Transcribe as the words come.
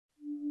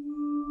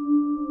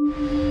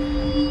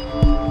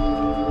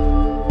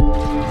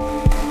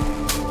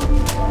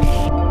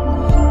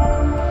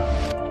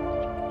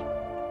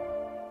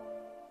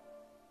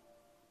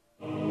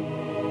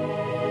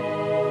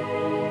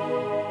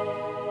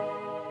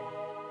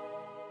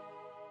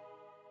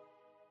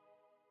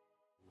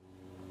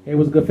Hey,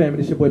 what's good, family?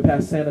 This your boy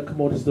Pat Santa. Come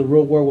on, this is the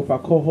real world with our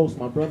co-host,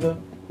 my brother.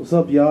 What's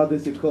up, y'all?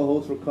 This is your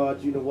co-host,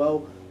 Ricard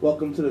Well.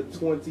 Welcome to the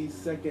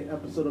 22nd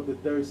episode of the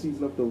third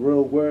season of The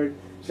Real Word.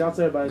 Shout out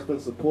to everybody that's been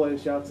supporting.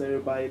 Shout out to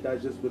everybody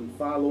that's just been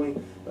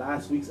following.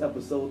 Last week's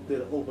episode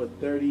did over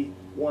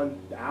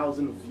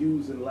 31,000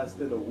 views in less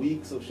than a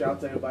week. So shout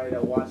out to everybody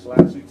that watched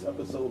last week's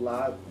episode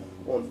live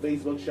on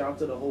Facebook. Shout out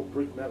to the whole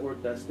Brick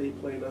Network that stay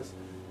playing us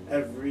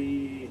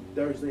every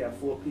Thursday at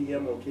 4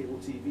 p.m. on cable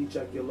TV.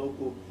 Check your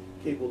local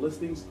cable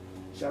listings.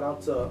 Shout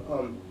out to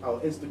our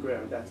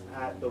Instagram. That's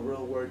at The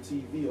Real Word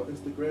TV on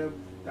Instagram.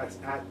 That's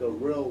at The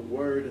Real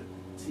Word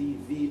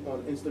TV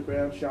on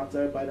Instagram. Shout out to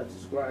everybody that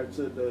subscribed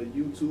to the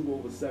YouTube.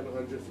 Over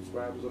 700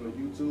 subscribers on the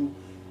YouTube.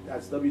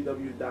 That's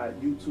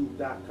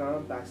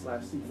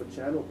www.youtube.com/C for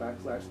channel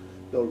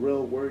 /The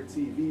Real Word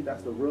TV.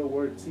 That's The Real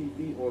Word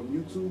TV on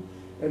YouTube.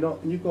 And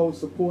you go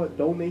support,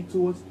 donate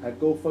to us at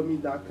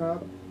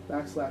GoFundMe.com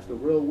 /The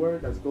Real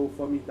Word. That's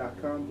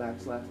GoFundMe.com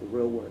 /The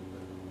Real Word.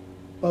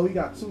 Well, we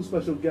got two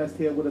special guests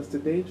here with us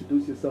today.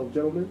 Introduce yourself,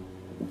 gentlemen.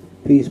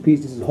 Peace,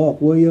 peace. This is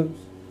Hawk Williams,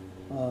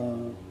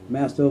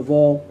 master of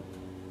all,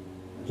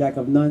 jack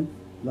of none.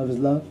 Love is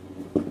love.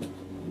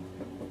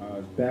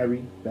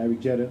 Barry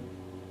Jetta,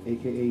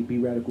 a.k.a. B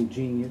Radical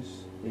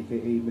Genius,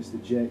 a.k.a.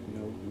 Mr. Jet,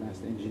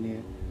 master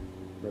engineer,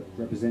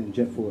 representing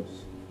Jet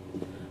Force.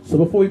 So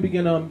before we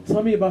begin,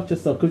 tell me about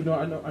yourself, because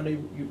I know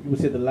you was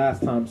here the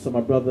last time. So my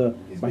brother,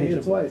 He's been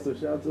here twice, so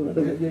shout out to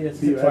him. yeah,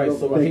 twice.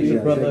 So my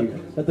Haitian brother,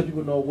 let the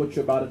people know what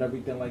you're about and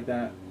everything like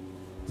that.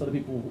 Tell the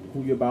people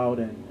who you're about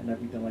and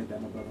everything like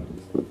that, my brother.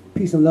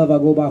 Peace and love. I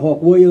go by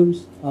Hawk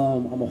Williams.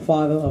 I'm a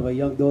father of a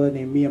young daughter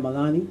named Mia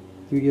Malani,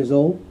 3 years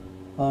old.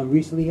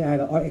 Recently, I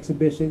had an art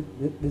exhibition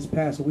this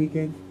past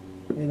weekend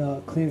in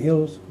Clinton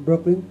Hills,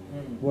 Brooklyn,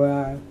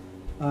 where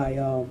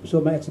I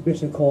showed my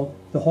exhibition called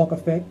The Hawk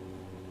Effect,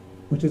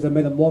 which is a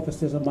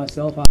metamorphosis of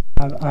myself.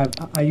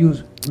 I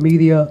use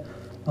media,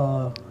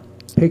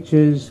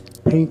 pictures,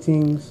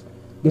 paintings,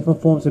 different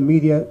forms of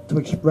media to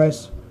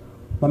express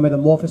my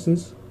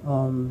metamorphosis.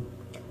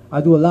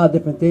 I do a lot of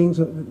different things.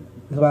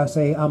 That's why I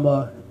say I'm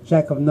a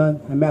jack of none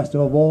and master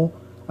of all.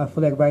 I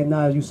feel like right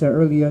now, as you said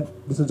earlier,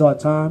 this is our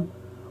time.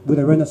 We're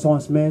the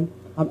Renaissance men.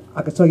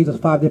 I can tell you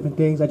just 5 different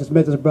things. I just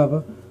met this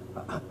brother.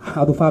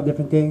 I'll do 5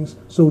 different things.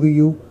 So do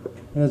you.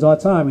 And it's our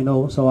time,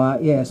 So I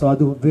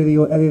do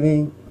video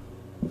editing.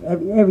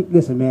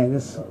 Listen, man,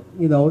 it's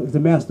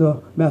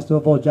the master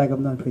of all, jack of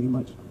none, pretty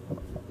much.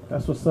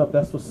 That's what's up.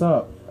 That's what's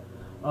up.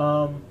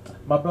 My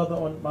brother,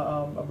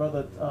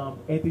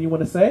 anything you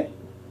want to say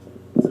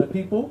to the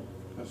people?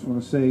 I just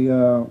want to say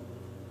how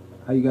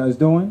you guys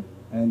doing,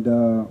 and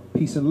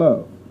peace and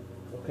love.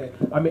 Okay.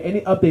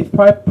 Any updates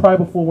prior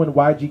before when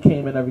YG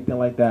came and everything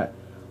like that?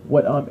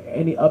 What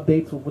any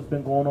updates with what's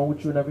been going on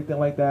with you and everything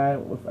like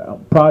that with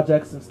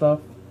projects and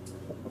stuff?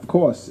 Of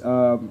course.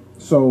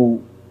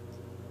 So,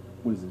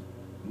 what is it?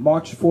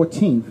 March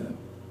 14th.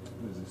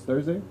 What is this,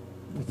 Thursday?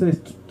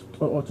 Today's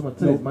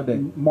Monday.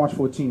 March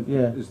 14th.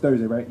 Yeah. It's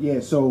Thursday, right?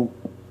 Yeah. So,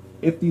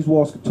 If These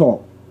Walls Could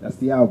Talk. That's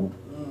the album.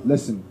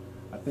 Listen,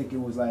 I think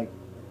it was like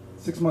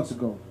 6 months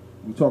ago.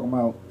 We trying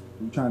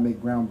to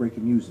make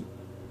groundbreaking music.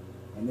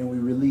 And then we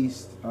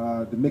released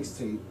the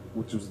mixtape,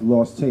 which was the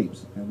Lost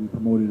Tapes, and we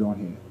promoted it on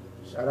here.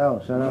 Shout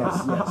out.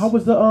 Yes.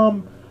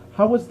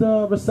 How was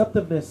the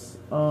receptiveness?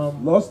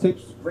 Lost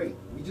Tapes was great.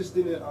 We just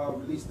didn't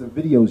release the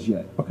videos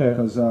yet. Okay.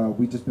 Because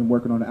we just been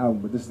working on the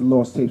album, but this is the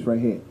Lost Tapes right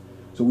here.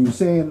 So we were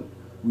saying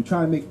we're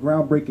trying to make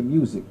groundbreaking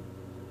music,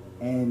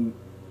 and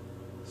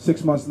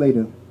 6 months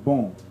later,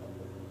 boom,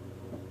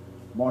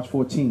 March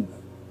 14th.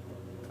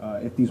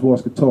 If These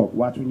Walls Could Talk.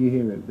 Watch when you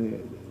hear it.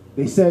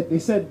 They said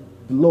the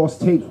Lost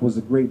Tapes was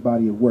a great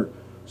body of work.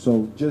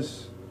 So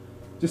just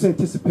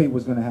anticipate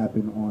what's gonna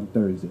happen on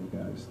Thursday,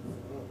 guys.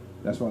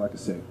 That's all I can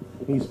say.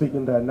 Are you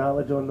speaking that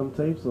knowledge on them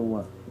tapes or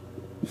what?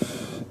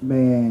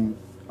 Man,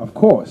 of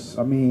course.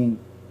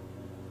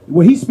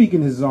 What he's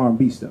speaking is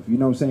R&B stuff. You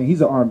know what I'm saying?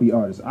 He's an R&B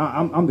artist.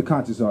 I'm the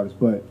conscious artist,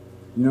 but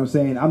you know what I'm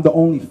saying? I'm the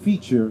only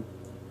feature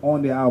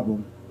on the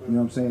album. You know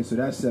what I'm saying? So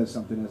that says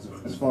something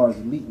as far as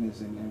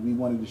eliteness, and we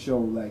wanted to show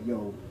like,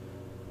 yo,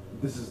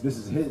 this is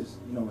his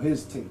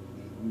his tape.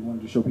 We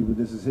wanted to show people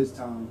this is his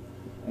time,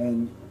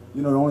 and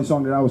the only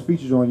song that I was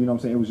featured on,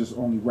 it was just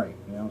only right,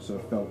 so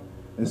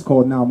it's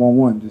called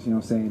 911. Just what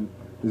I'm saying,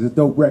 it's a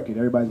dope record.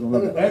 Everybody's gonna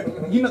love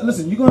it.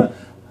 Listen,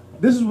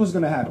 this is what's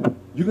gonna happen.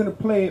 You're gonna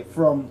play it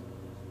from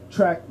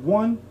track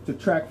 1 to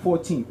track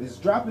 14. It's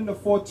dropping the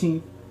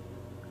 14th.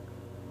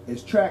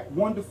 It's track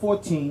 1 to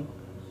 14.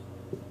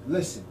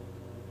 Listen.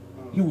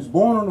 He was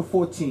born on the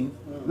 14th.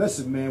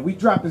 Listen, man, we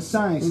dropping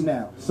science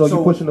now. So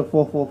you're pushing the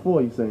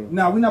 444, you saying?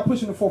 Nah, we're not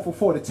pushing the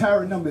 444. The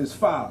tarot number is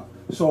 5.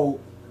 So,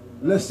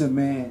 listen,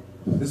 man,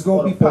 it's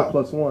going to be 4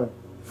 plus 1.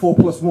 4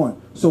 plus 1.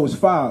 So it's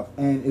 5,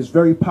 and it's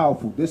very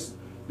powerful. This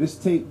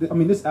tape,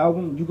 this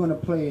album, you're going to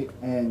play it,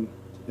 and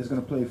it's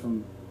going to play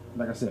from,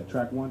 like I said,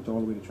 track 1 to all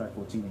the way to track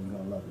 14, and you're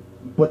going to love it.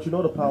 But you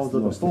know the powers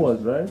of the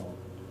 4s, right?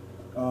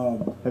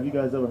 Have you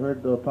guys ever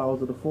heard the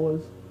powers of the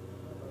 4s?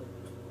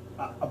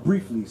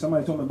 briefly,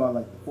 somebody told me about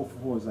like the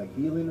 444 is like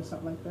healing or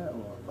something like that,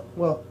 or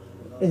Well,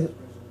 it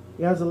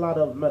has a lot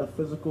of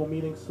metaphysical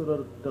meanings to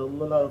the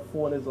letter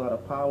 4, and there's a lot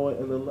of power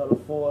in the letter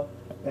 4.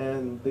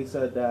 And they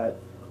said that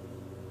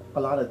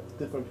a lot of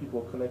different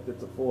people are connected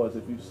to 4s.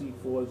 If you see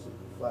 4s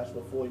flash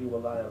before you a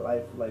lot in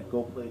life, like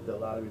go play the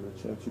lottery,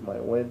 the chance you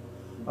might win.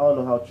 I don't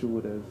know how true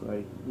it is.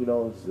 Like, you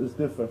know, it's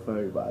different for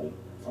everybody.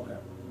 okay.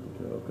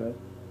 Okay.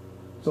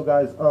 So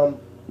guys,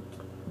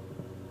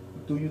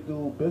 do you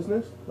do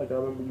business? Like I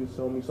remember you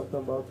told me something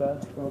about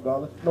that.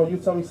 Regardless, no, you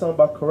tell me something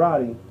about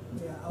karate.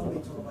 Yeah, I will be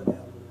talking about that.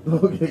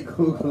 Okay,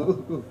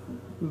 cool.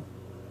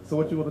 So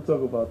what you want to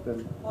talk about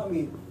then? I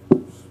mean,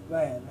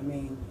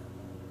 man,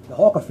 the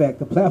Hawk Effect,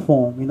 the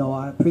platform, you know,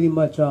 I pretty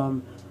much,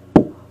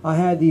 I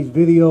had these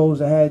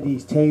videos, I had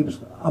these tapes.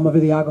 I'm a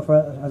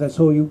videographer, as I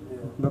told you,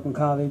 Brooklyn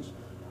College.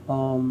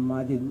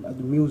 I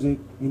do music,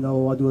 you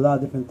know, I do a lot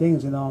of different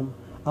things, and I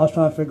was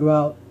trying to figure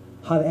out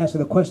how to answer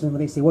the question when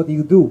they say, what do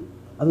you do?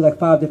 I do like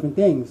 5 different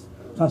things.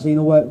 So I said, you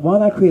know what, why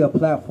don't I create a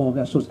platform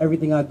that shows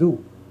everything I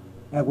do,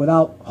 and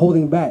without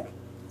holding back,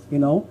 you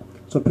know?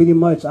 So pretty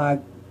much I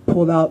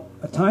pulled out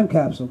a time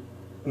capsule,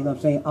 you know what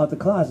I'm saying, out the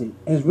closet.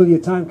 And it's really a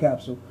time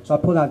capsule. So I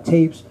pulled out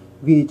tapes,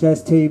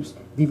 VHS tapes,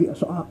 DVD,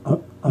 so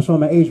I'm showing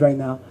my age right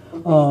now.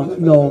 You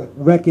know,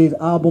 records,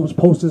 albums,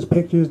 posters,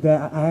 pictures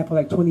that I had for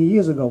like 20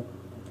 years ago,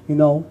 you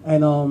know,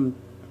 and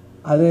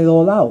I let it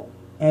all out.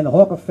 And the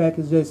Hawk Effect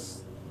is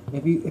just,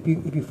 if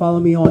you follow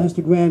me on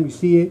Instagram, you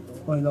see it,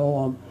 or, you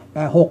know,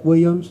 at Hawk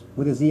Williams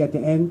with a Z at the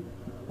end.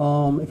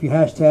 If you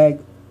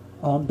hashtag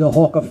the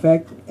Hawk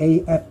Effect,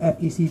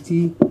 AFFECT,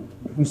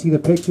 you see the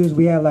pictures.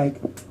 We had,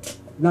 like,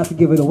 not to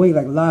give it away,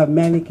 like live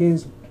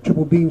mannequins,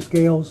 triple beam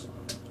scales.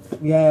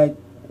 We had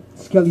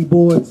skelly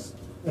boards.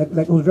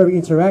 Like, it was very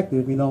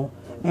interactive, you know.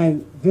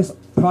 And this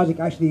project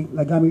actually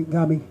like got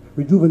me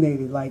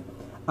rejuvenated. Like,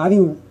 I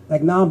didn't,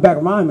 like, now I'm back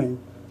rhyming.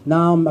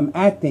 Now I'm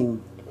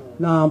acting.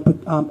 Now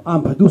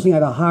I'm producing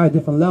at a higher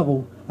different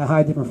level, a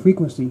higher different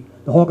frequency.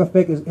 The Hawk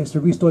Effect is to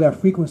restore that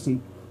frequency.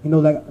 You know,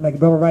 like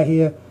brother right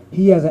here,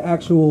 he has an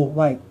actual,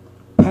 like,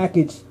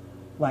 package,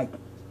 like,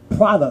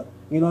 product.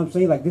 You know what I'm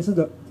saying? Like,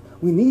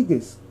 we need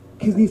this.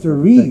 Kids need to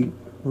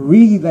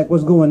read like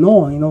what's going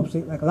on. You know what I'm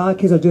saying? Like, a lot of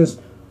kids are just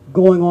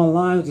going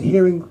online, just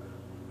hearing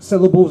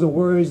syllables and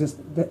words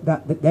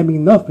that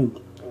mean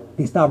nothing.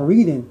 They stop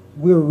reading.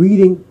 We're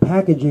reading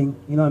packaging.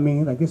 You know what I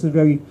mean? Like, this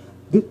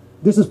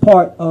is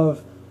part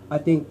of, I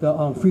think,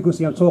 the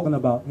frequency I'm talking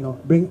about. You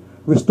know,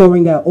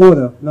 restoring that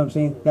order. You know what I'm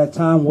saying? That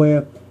time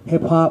where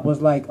hip hop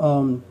was like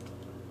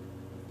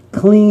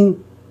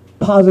clean,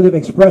 positive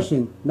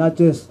expression, not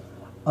just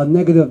a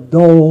negative,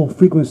 dull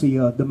frequency,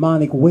 a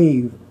demonic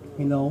wave.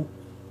 You know.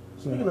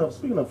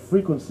 Speaking of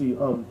frequency,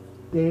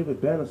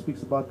 David Banner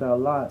speaks about that a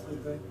lot,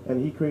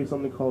 and he created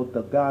something called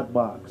the God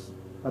Box.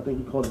 I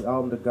think he called the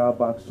album the God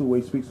Box too, where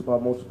he speaks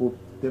about multiple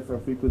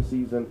different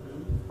frequencies, and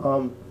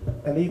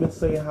they even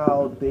say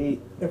how they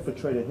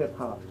infiltrated hip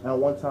hop. At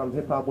one time,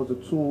 hip hop was a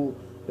tool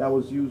that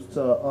was used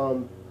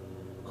to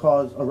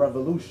cause a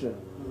revolution,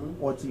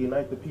 or to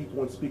unite the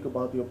people and speak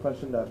about the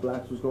oppression that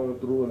blacks was going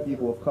through and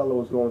people of color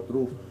was going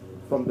through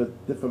from the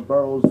different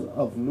boroughs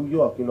of New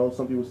York. You know,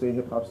 some people say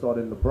hip hop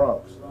started in the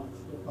Bronx.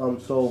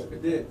 So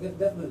it did.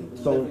 Definitely.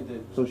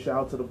 So shout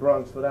out to the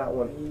Bronx for that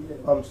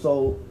one.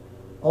 So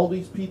all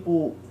these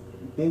people,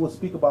 they would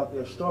speak about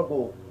their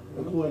struggle,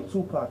 including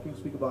Tupac. He would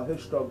speak about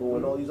his struggle,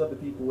 and all these other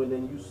people, and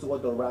then you saw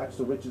the rags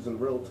to riches in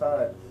real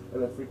time,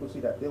 and the frequency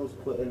that they was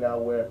putting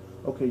out where,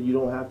 okay, you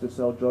don't have to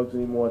sell drugs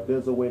anymore.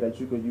 There's a way that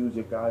you could use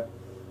your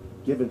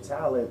God-given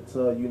talent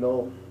to, you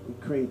know,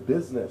 create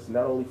business,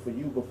 not only for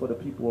you, but for the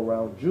people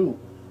around you.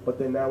 But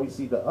then now we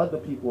see the other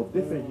people of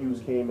different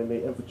hues came and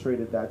they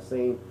infiltrated that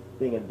same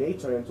thing, and they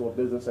turned into a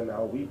business, and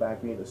now we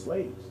back being the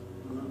slaves.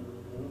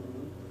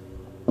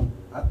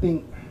 I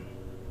think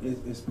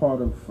it's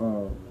part of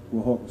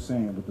what Hawk was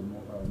saying with the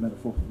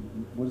metaphor.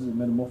 What is it,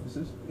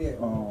 metamorphosis? Yeah.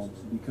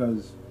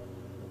 Because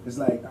it's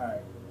like, all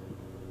right,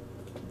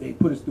 they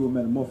put us through a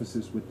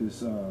metamorphosis with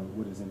this,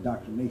 what is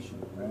indoctrination,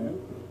 right?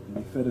 And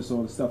they fed us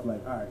all the stuff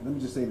like, all right, let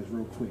me just say this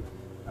real quick.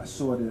 I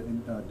saw the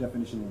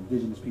definition of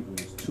indigenous people.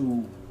 There's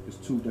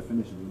two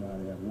definitions. You know how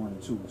they have 1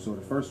 and 2. So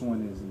the first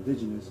one is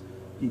indigenous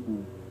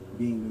people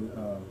being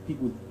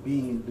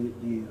the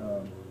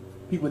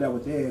people that were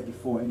there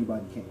before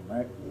anybody came,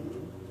 right?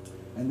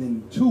 And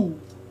then 2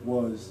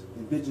 was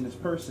indigenous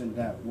person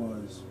that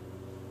was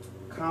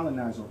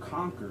colonized or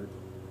conquered,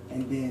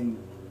 and then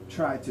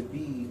tried to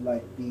be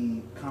like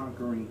the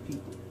conquering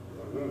people.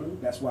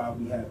 That's why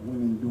we have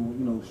women doing,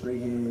 you know,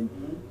 straight hair, you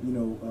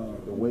know,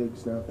 The wig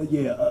stuff.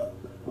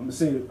 I'm gonna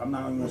say, I'm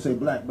not even gonna say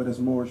black, but as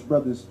Moorish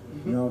brothers,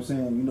 you know what I'm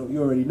saying? You know,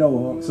 you already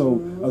know.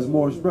 So as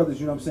Moorish brothers,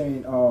 you know what I'm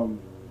saying?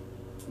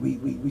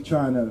 We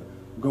trying to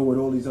go with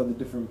all these other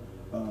different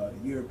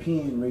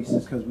European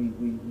races because we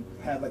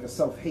have like a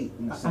self-hate.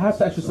 I have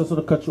to actually sort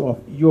of cut you off.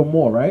 You're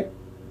Moor, right?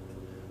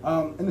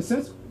 In a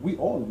sense, we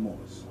all are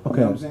Moors. Okay.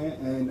 You know what I'm saying?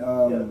 And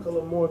Yeah, the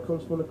color Moor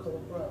comes from the color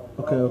brown.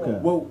 Okay.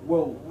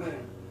 well,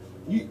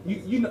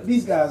 You know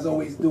these guys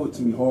always do it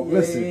to me, Hawk. Yeah,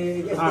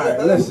 Listen, yeah. all right,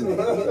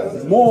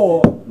 listen.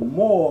 More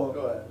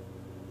Go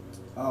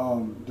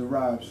ahead.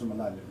 derives from a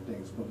lot of different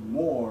things, but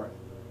more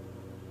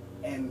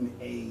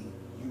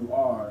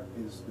MAUR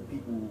is the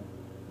people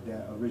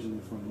that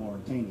originally from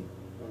Mauritania,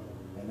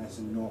 and that's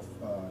in North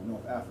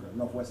Africa,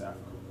 Northwest Africa.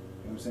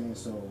 You know what I'm saying?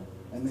 So,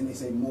 and then they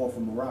say more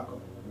from Morocco,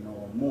 you know,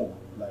 or more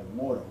like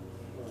Mordo.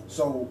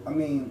 So I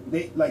mean,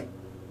 they like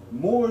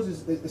Moors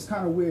is it's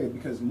kind of weird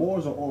because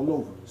Moors are all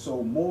over.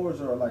 So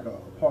Moors are like a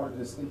part of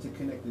this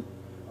interconnected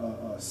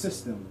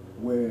system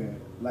where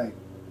like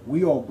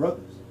we all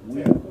brothers.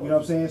 You know what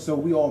I'm saying? So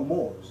we all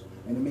Moors,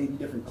 and it may be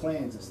different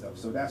clans and stuff.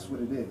 So that's what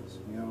it is,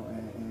 you know.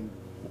 And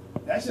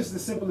that's just the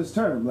simplest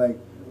term. Like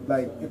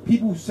if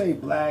people say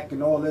black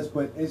and all this,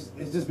 but it's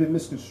just been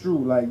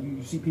misconstrued. Like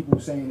you see people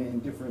saying it in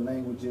different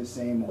languages,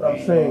 saying But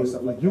I'm saying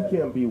stuff like you that.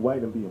 can't be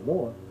white and be a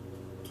Moor.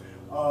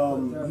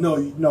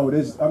 No.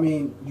 There's. I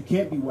mean, you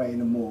can't be white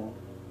anymore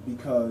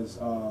because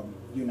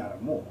you're not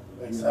a Moor.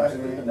 Exactly.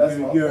 You know what I'm That's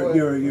saying? my You're point.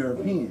 you're a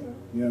European.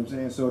 You know what I'm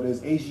saying? So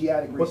there's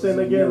Asiatic races But then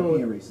and European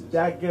again, races.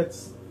 that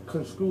gets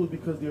construed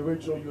because the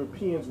original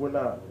Europeans were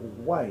not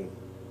white.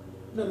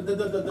 No,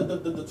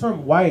 the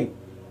term white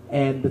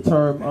and the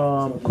term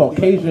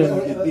Caucasian,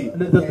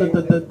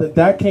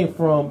 that came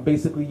from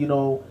basically, you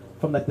know,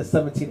 from like the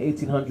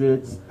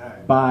 1800s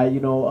by, you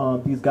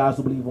know, these guys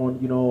who believe on,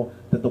 you know,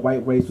 that the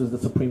white race was the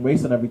supreme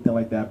race and everything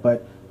like that.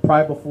 But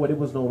prior before, there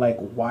was no like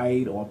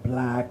white or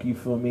black, you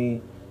feel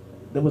me?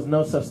 There was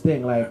no such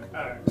thing like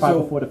prior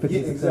before the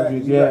 15th, 16th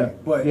centuries. Yeah,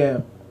 right. But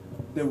yeah.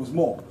 there was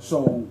more.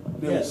 So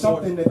there was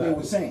something that they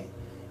were saying.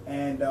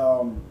 And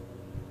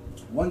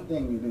one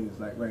thing it is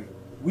like, right,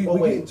 we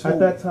getting told at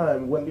that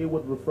time when they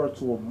would refer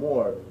to a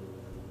Moor,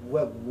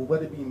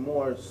 would it be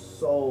more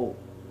so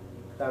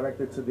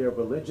directed to their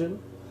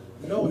religion?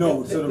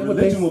 No, so the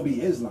religion will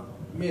be Islam.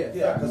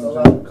 Yeah, because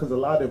a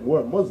lot of them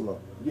were Muslim.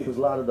 Yeah. Because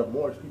a lot of the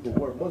Moorish people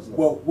were Muslim.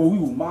 Well, we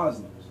were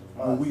Muslims.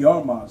 Well, we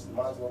are Muslims.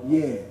 Muslim.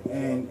 Yeah,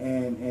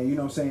 and you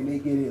know what I'm saying? They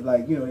get it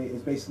like, you know,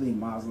 it's basically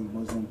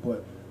Muslim,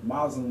 but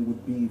Muslim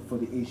would be for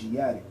the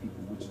Asiatic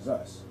people, which is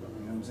us.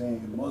 You know what I'm saying?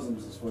 And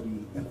Muslims is for the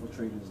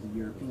infiltrators, the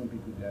European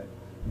people that,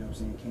 you know what I'm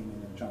saying, came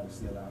in and tried to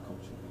steal our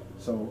culture.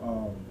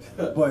 So,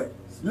 but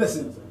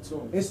listen,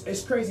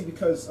 it's crazy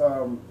because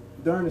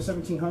during the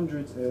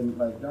 1700s and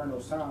like during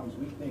those times,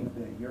 we think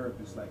that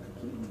Europe is like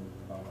completely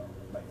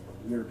like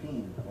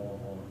European or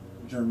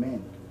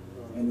Germanic.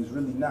 And it's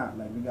really not.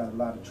 Like, we got a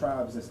lot of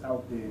tribes that's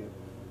out there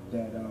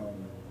that, I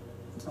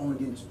don't want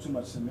to get into too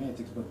much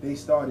semantics, but they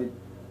started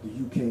the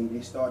UK,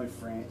 they started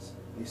France,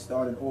 they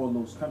started all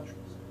those countries.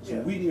 So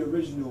we the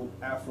original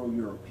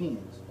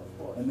Afro-Europeans.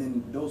 And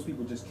then those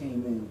people just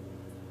came in,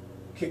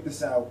 kicked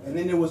us out. And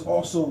then there was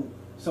also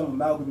some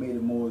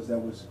amalgamated Moors that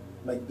was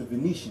like the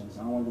Venetians.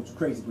 I don't want to go too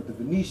crazy, but the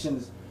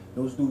Venetians,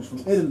 those dudes from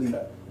Italy,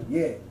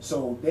 yeah.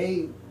 So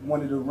they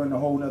wanted to run a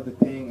whole nother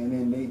thing, and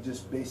then they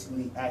just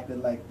basically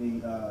acted like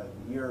the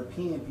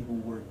European people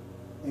were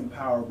in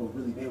power, but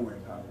really they were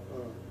in power.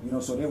 You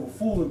know, so they were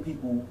fooling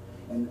people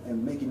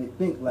and making it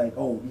think like,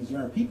 oh, these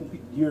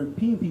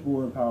European people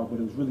were in power, but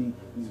it was really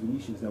these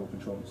Venetians that were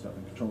controlling stuff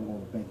and controlling all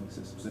the banking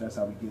system. So that's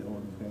how we get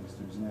all these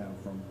banksters now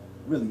from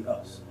really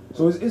us.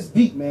 So it's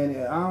deep,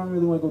 man. I don't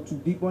really want to go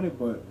too deep on it,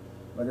 but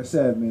like I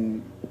said,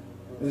 man,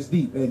 it's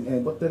deep.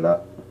 But then I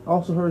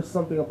also heard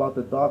something about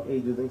the Dark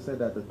Ages. They said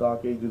that the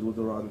Dark Ages was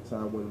around the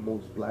time when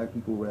most black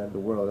people ran the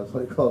world. That's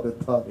why they called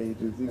it Dark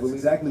Ages. That's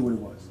exactly what it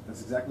was.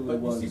 That's exactly what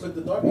it was. You see, but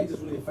the Dark Ages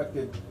really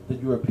affected the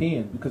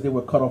European because they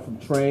were cut off from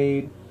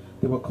trade,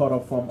 they were cut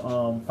off from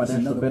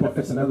financial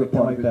benefits and everything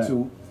like that.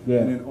 Too. Yeah.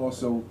 And then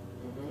also,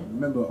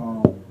 remember,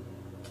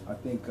 I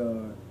think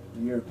the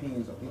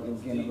Europeans, I think they were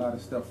getting a lot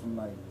of stuff from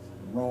like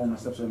Rome and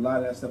stuff. So a lot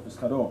of that stuff was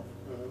cut off.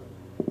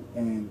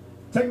 And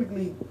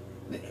technically,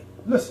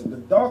 listen, the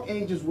Dark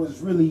Ages was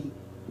really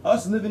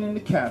us living in the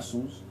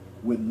castles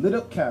with lit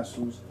up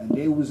castles, and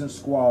they was in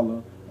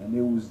squalor, and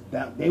they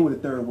were the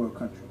third world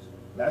countries.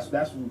 That's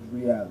what was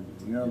reality.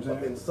 You know what I'm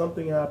saying? And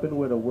something happened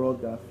where the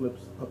world got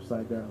flipped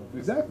upside down.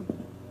 Exactly.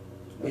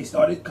 They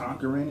started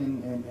conquering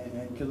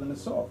and killing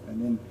us off,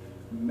 and then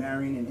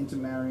marrying and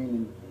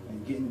intermarrying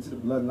and getting into the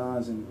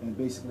bloodlines and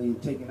basically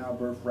taking our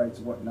birthrights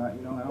and whatnot.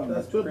 You know, I don't know.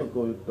 That's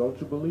biblical, don't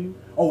you believe?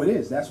 Oh, it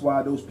is. That's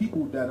why those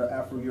people that are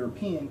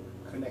Afro-European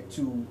connect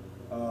to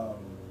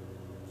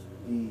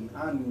the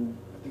Anu,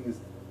 I think it's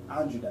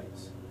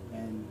Androdites,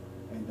 and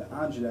the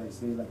Androdites,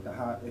 they like the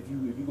high. If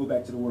you go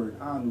back to the word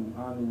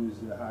Anu is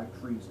the high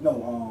priest.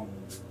 No,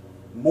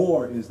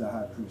 Moor is the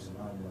high priest of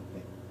Anu, I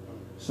think.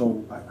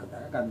 So I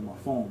got it in my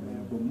phone,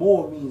 man. But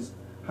Moor means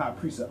high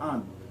priest of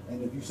Anu,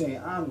 and if you say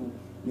Anu,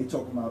 they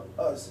talking about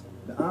us,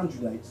 the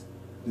Androdites,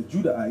 the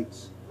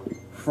Judahites,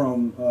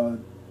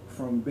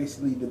 from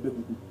basically the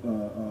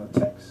biblical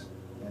text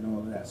and all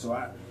of that. So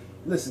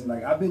listen,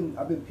 like I've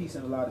been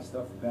piecing a lot of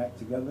stuff back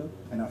together,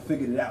 and I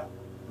figured it out.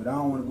 But I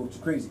don't want to go too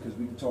crazy because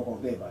we can talk all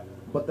day about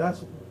it. But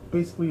that's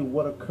basically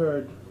what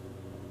occurred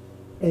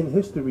in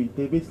history.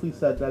 They basically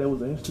said that it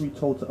was a history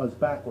told to us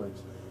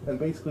backwards. And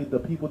basically, the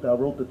people that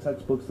wrote the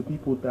textbooks, the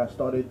people that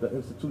started the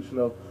institution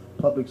of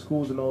public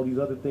schools and all these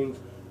other things,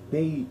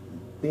 they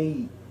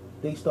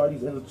start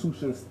these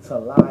institutions to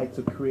lie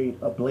to create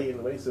a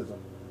blatant racism.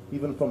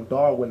 Even from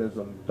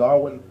Darwinism,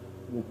 Darwin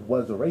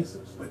was a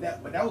racist. But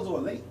that was all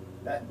late.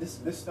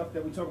 This stuff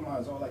that we talking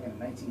about is all like in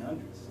the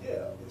 1900s.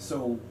 Yeah.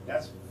 So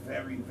that's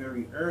very,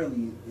 very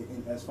early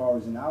as far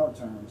as in our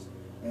terms,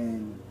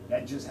 and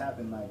that just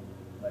happened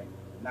like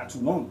not too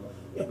long ago.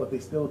 Yeah, but they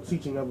still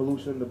teaching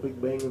evolution, the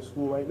Big Bang in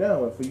school right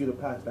now, and for you to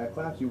pass that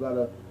class, you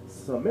gotta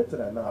submit to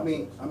that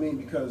nonsense. I mean,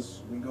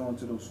 because we go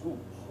into those schools.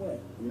 Right.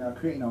 We're not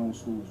creating our own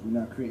schools. We're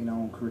not creating our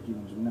own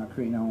curriculums. We're not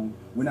creating our own.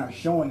 We're not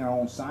showing our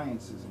own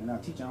sciences. We're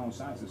not teaching our own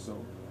sciences. So,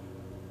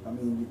 I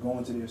mean, you're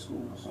going to their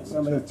schools. So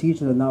Some of the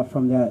teachers are not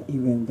from that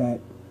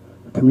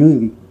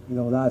community. You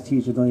know, a lot of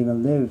teachers don't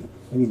even live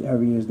in these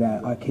areas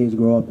that our kids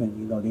grow up in.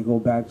 You know, they go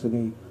back to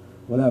the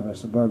whatever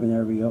suburban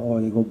area, or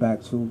they go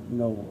back to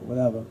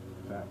whatever.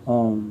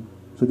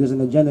 So there's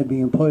an agenda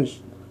being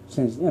pushed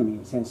since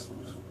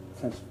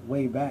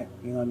way back.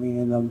 You know what I mean?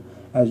 And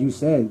as you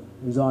said,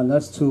 it's on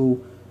us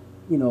to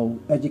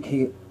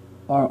educate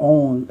our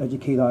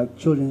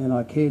children and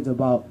our kids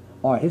about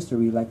our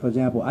history. Like, for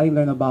example, I didn't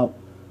learn about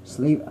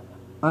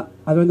I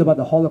learned about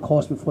the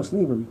Holocaust before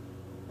slavery.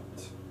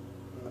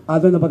 I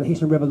learned about the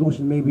Haitian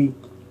Revolution maybe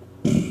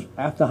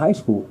after high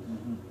school.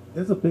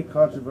 There's a big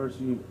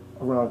controversy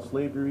around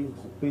slavery,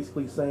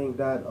 basically saying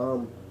that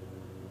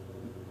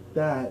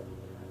that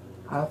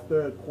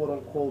after quote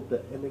unquote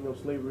the ending of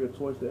slavery, or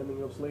towards the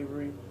ending of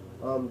slavery,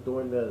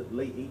 during the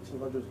late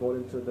 1800s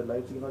going into the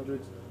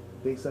 1900s,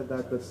 they said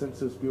that the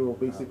Census Bureau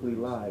basically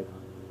lied,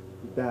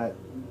 that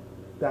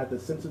the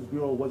Census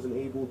Bureau wasn't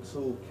able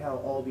to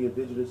count all the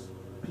indigenous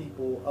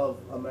people of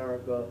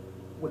America,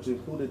 which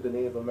included the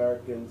Native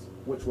Americans,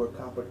 which were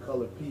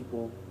copper-colored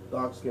people,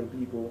 dark-skinned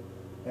people,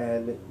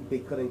 and they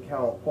couldn't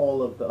count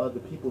all of the other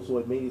people, so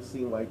it made it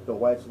seem like the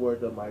whites was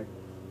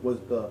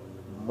the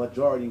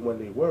majority when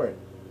they weren't.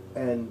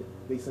 And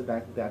they said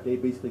that they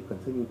basically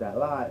continued that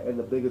lie, and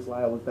the biggest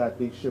lie was that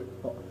they shipped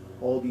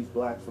all these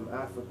blacks from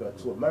Africa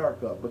to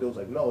America, but it was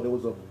like, no, there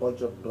was a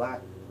bunch of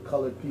black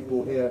colored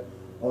people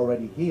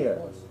already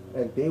here,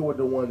 and they were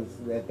the ones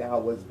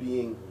that was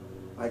being,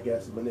 I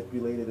guess,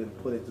 manipulated and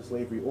put into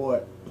slavery,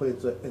 or put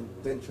into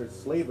indentured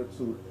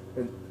servitude,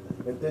 and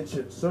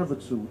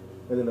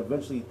then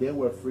eventually they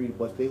were freed.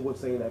 But they were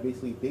saying that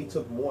basically they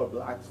took more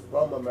blacks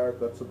from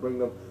America to bring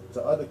them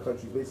to other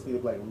countries. Basically,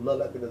 they're like,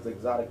 look at this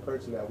exotic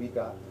person that we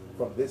got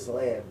from this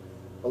land,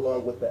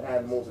 along with the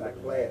animals and the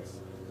plants,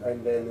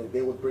 and then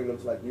they would bring them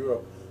to like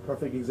Europe.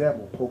 Perfect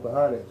example,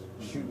 Pocahontas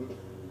shooting.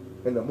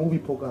 In the movie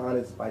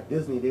Pocahontas by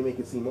Disney, they make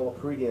it seem all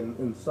pretty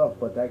and stuff,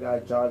 but that guy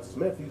John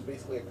Smith, he was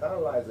basically a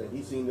colonizer, and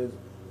he seen this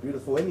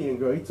beautiful Indian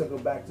girl, he took her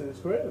back to his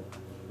crib.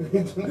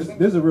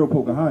 There's a real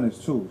Pocahontas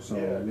too, so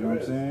yeah, you know what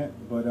I'm saying?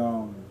 But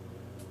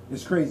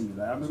it's crazy.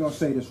 Like, I'm just gonna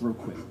say this real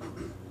quick.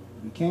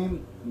 We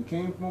came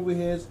from over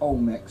here as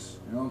Olmecs,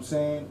 you know what I'm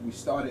saying? We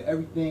started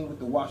everything with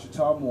the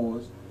Washita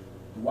Moors.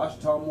 The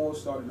Washita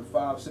Moors started the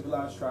 5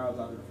 civilized tribes.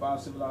 Out of the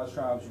 5 civilized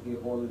tribes, you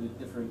get all of the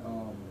different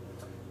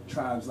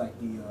tribes like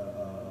the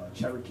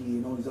Cherokee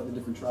and all these other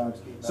different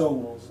tribes.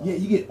 So yeah,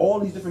 you get all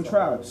these different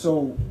tribes.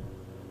 So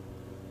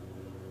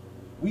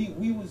we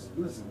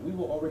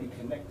were already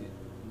connected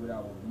with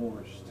our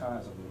Moorish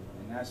ties of it,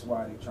 and that's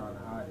why they're trying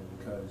to hide it,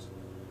 because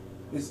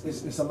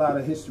it's a lot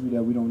of history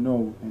that we don't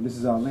know, and this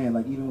is our land.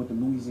 Like even with the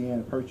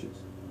Louisiana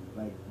Purchase,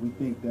 like we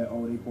think that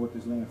they bought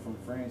this land from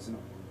France, and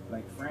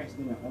like France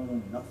didn't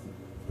own nothing.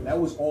 That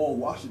was all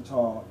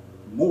Washita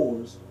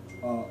Moors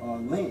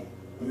land.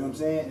 You know what I'm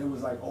saying? It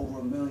was like over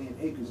 1 million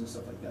acres and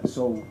stuff like that.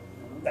 So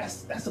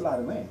that's a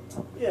lot of land.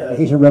 Yeah. The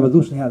Haitian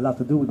Revolution had a lot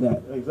to do with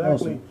that.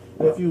 Exactly.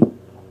 And if you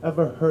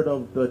ever heard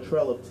of the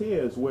Trail of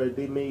Tears, where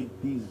they made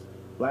these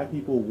black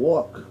people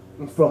walk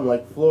from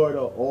like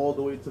Florida all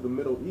the way to the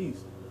Middle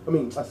East. I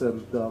mean, I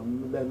said the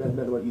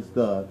Middle East,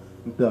 the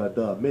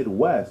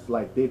Midwest.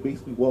 Like they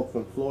basically walked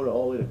from Florida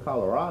all the way to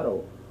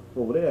Colorado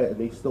over there, and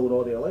they stole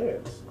all their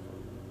lands.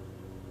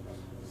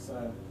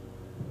 So,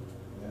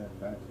 yeah,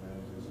 facts,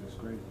 man. It's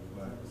crazy.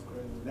 But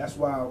that's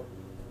why,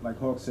 like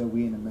Hawk said,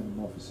 we in the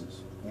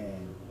metamorphosis,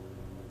 and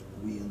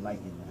we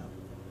enlightened now,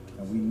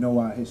 and we know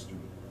our history,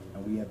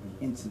 and we have the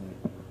internet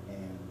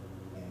and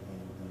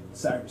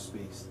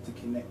cyberspace to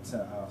connect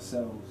to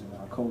ourselves and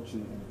our culture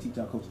and to teach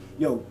our culture.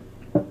 Yo,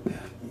 yeah,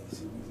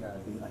 see these guys,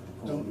 they like to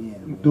pull me in.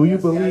 Do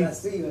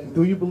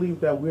you believe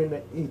that we're in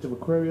the age of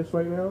Aquarius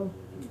right now?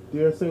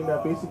 They're saying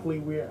that basically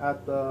we're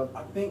at the.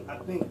 I think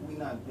we're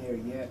not there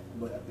yet,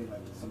 but I think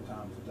like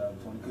sometime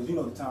 2020, because you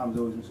know the time's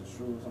always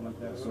misconstrued or something like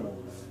that. So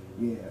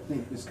yeah, I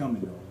think it's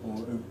coming though,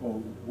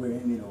 or we're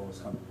in it, or it's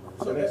coming.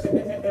 So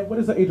and what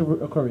is the age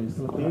of Aquarius?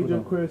 The age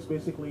of Aquarius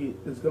basically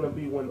is going to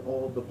be when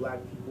all the black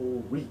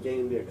people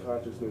regain their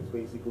consciousness,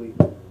 basically,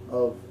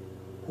 of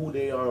who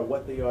they are and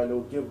what they are, and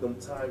it'll give them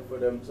time for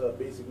them to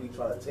basically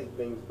try to take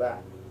things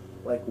back.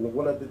 Like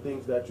one of the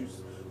things that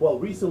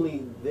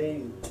recently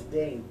they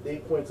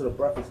point to the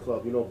Breakfast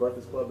Club. You know,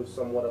 Breakfast Club is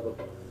somewhat of a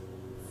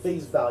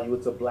face value,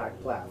 it's a black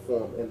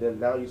platform, and then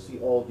now you see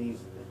all these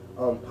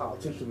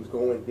politicians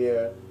going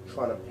there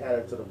trying to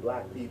pander to the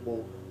black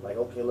people, like,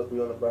 okay, look,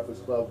 we're on the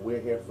Breakfast Club, we're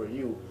here for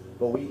you.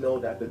 But we know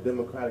that the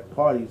Democratic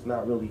Party is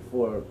not really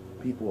for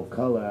people of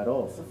color at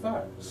all. It's a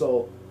fact.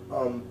 So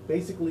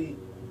basically,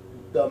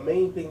 the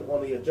main thing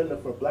on the agenda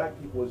for black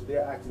people is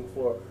they're asking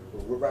for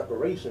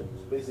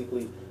reparations,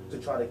 basically, to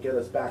try to get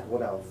us back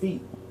on our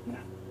feet.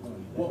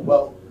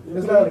 Well,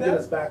 it's not going to get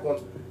us back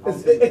on.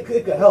 It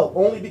could help,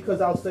 only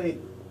because I'll say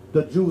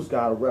the Jews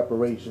got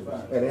reparations,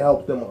 and it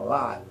helped them a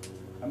lot.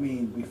 I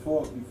mean,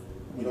 before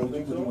you don't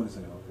think so? what you want to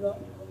say?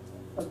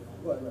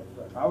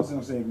 I was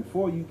gonna say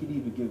before you could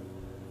even give,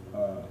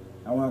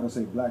 I'm not gonna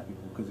say black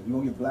people, because if you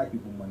don't give black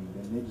people money,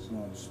 then they're just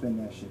gonna spend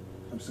that shit.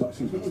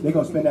 Excuse me, they're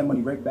gonna spend that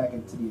money right back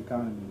into the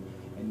economy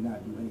and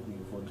not do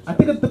anything for themselves. I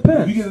think it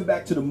depends. You give it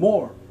back to the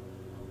Moor.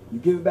 You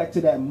give it back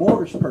to that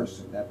Moorish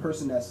person, that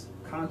person that's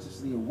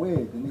consciously aware.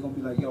 Then they're gonna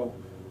be like, yo,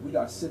 we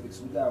got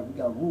civics, we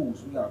got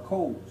rules, we got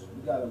codes,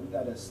 we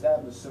gotta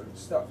establish certain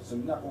stuff. So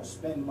you're not gonna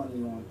spend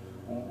money on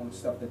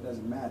stuff that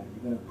doesn't matter.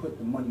 You're gonna put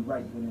the money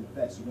right. You're gonna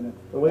invest. You're gonna.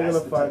 And we're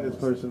gonna find this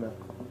person at.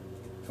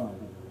 Find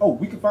who? Oh,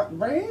 we can find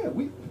right here.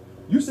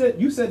 You said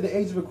the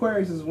age of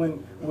Aquarius is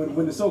when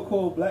the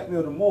so-called black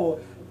male, the more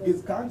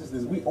gets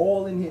consciousness. We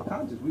all in here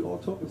conscious. We all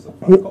talking some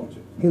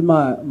culture. Here's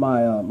my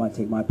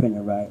take, my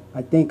opinion, right?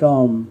 I think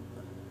to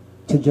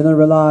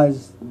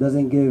generalize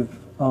doesn't give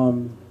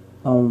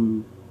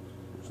some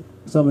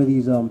of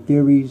these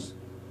theories,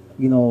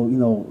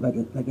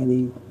 like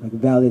any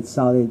valid,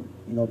 solid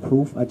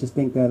proof. I just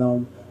think that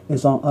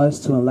it's on us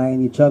to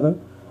enlighten each other.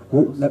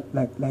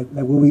 Like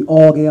when we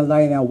all get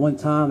enlightened at one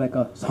time, like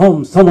a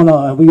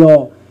seminar, and we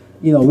all,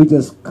 we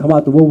just come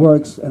out the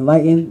woodworks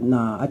enlightened.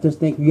 Nah, I just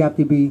think you have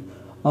to be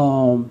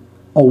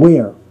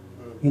aware,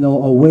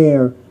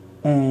 aware,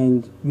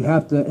 and you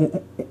have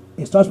to.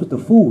 It starts with the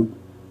food,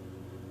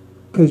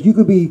 because you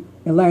could be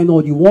enlightened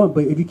all you want,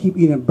 but if you keep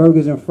eating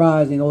burgers and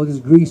fries and all this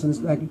grease and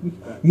like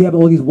you have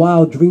all these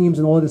wild dreams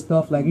and all this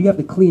stuff, like you have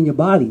to clean your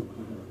body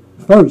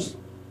first,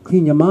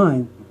 clean your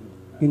mind,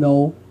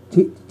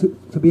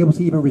 to be able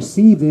to even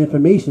receive the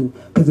information,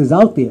 because it's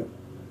out there,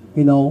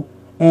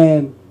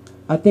 and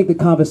I think the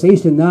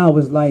conversation now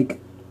is like,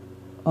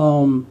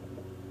 how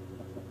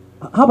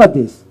about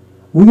this?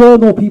 We all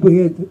know people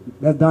here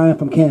that's dying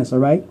from cancer,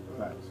 right?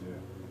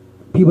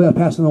 People that are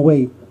passing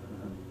away,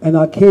 and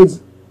our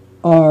kids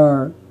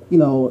are,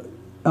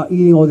 are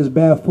eating all this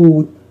bad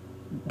food,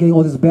 getting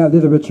all this bad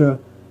literature.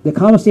 The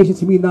conversation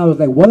to me now is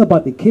like, what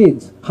about the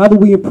kids? How do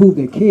we improve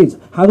their kids?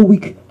 How do we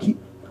keep?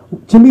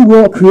 To me,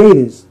 we're all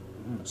creators.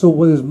 So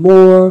whether it's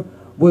more,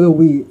 whether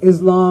we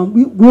Islam,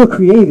 we're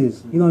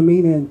creators. You know what I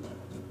mean? And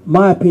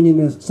my opinion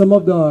is some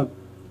of the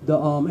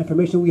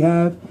information we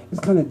have is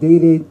kind of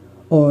dated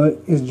or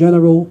is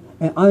general.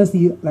 And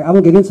honestly, like I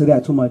don't get into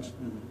that too much.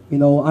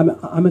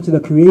 I'm into the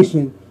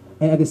creation,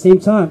 and at the same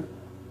time,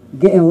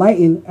 get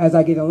enlightened as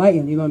I get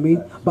enlightened. You know what I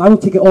mean? But I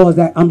don't take it all as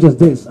that I'm just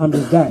this, I'm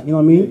just that. You know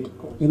what I mean?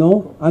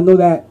 I know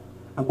that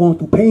I'm going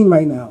through pain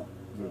right now,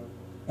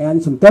 and I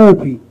need some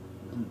therapy.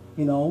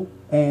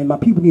 And my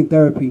people need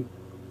therapy,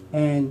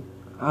 and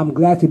I'm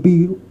glad to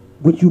be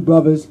with you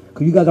brothers,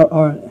 because you guys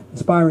are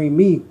inspiring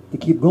me to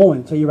keep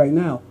going. Tell you right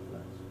now,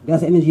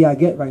 that's the energy I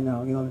get right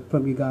now.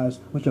 From you guys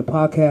with your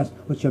podcast,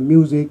 with your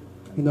music,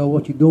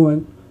 what you're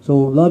doing. So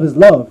love is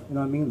love. You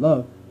know what I mean?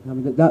 Love.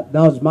 That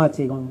was my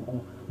take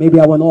on. Maybe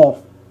I went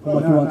off from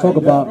what you want to talk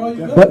about,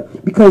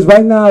 but because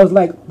right now it's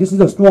like this is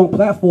a strong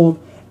platform,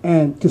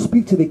 and to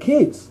speak to the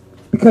kids,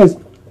 because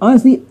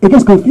honestly it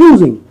gets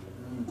confusing.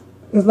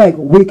 It's like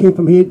we came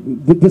from here,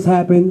 this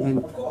happened,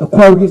 and the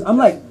Aquarius. I'm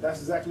like,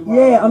 that's exactly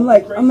why. I'm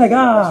like,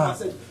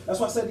 That's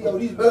why I said, yo,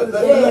 these brothers.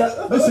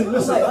 Listen.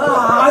 Like,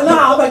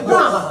 I'm like,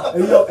 nah.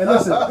 And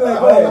listen, I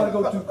don't want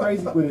to go too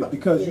crazy with it,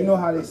 because you know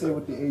how they say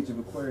with the age of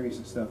Aquarius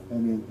and stuff,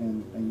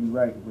 and you're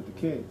right with the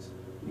kids,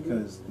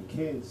 because the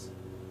kids,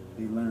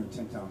 they learn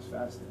 10 times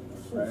faster than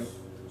us, right?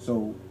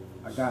 So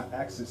I got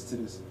access to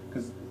this,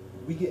 because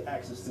we get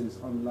access to this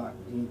unlocked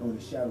DNA, or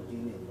the shadow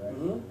DNA, right?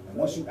 And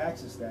once you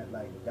access that,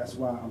 like, that's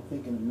why I'm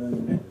thinking a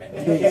million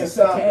things.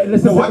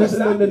 Listen, what is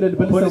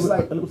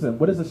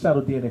the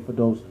shadow DNA for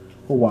those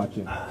who are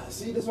watching?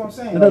 See, that's what I'm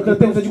saying. The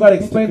things that you gotta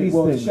explain these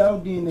things. things. The shadow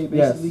DNA,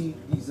 basically,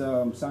 these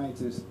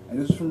scientists, and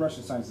this is from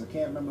Russian scientists, I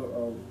can't remember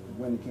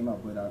when it came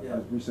out, but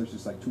I researched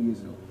this like 2 years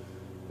ago.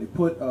 They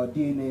put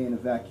DNA in a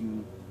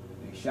vacuum,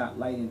 they shot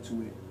light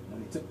into it.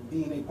 When they took the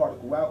DNA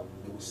particle out,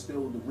 it was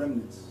still the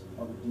remnants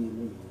of the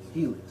DNA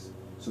helix.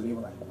 So they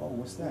were like, oh,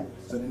 what's that?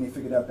 So then they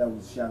figured out that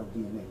was shadow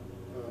DNA.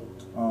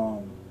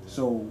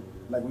 So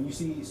like when you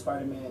see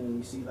Spider-Man and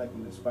you see like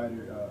when the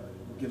spider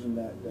gives him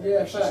that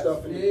extra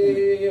stuff in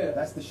the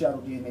that's the shadow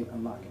DNA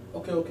unlocking.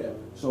 Okay.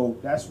 So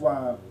that's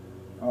why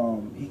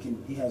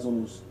he has all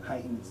those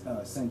heightened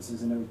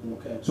senses and everything.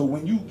 Okay. So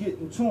when you get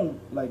in tune,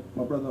 like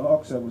my brother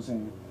Hawk said was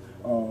saying,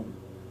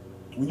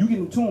 when you get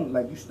in tune,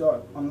 like you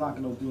start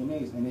unlocking those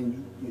DNAs, and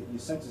then your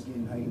senses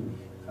getting heightened.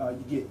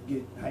 You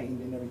get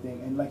heightened and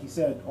everything, and like he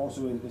said,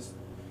 also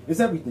It's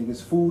everything.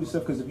 It's food and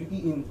stuff. Because if you're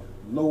eating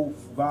low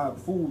vibe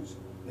foods,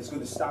 it's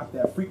going to stop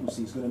that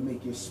frequency. It's going to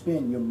make your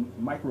spin, your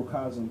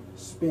microcosm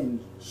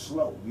spin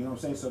slow. You know what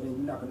I'm saying? So then you're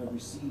not going to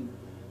receive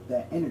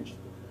that energy.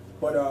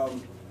 But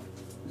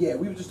yeah,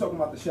 we were just talking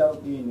about the shadow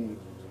DNA,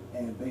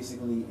 and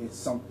basically it's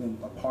something,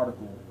 a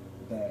particle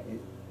that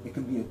it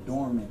can be a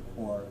dormant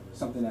or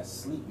something that's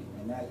sleeping,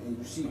 and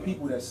you see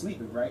people that's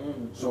sleeping, right?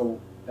 Mm-hmm.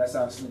 So that's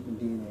our sleeping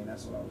DNA, and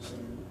that's what I was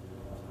saying.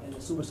 And the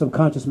super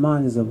subconscious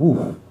mind is a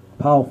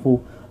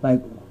powerful,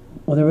 like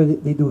whenever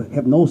they do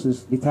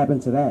hypnosis, they tap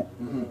into that.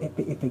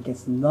 Mm-hmm. If it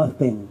gets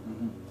nothing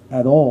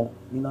at all,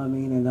 you know what I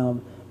mean?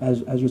 And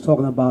as you're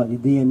talking about your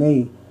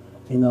DNA,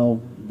 you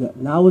know,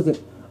 now is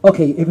it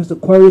okay? If it's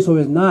Aquarius or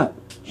it's not,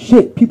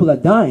 shit, people are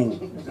dying.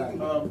 Exactly.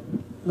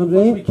 You know what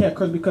I'm saying? We can't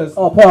curse because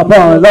Paul, love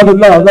it.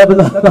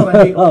 That's what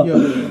I hate on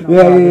you.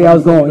 Yeah. I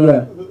was going.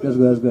 Yeah,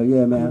 that's good.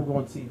 Yeah, man. I'm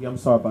going TV. I'm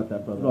sorry about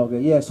that, brother.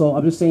 Okay. Yeah. So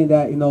I'm just saying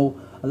that, you know,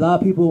 a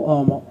lot of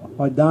people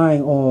are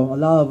dying, or a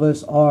lot of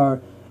us are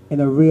in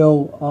a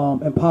real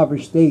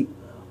impoverished state,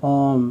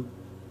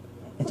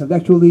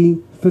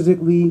 intellectually,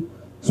 physically,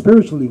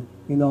 spiritually.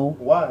 You know.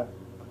 Why?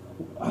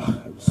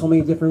 So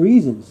many different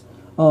reasons.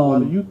 Why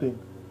do you think?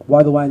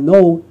 What do I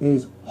know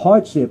is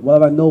hardship. What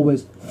do I know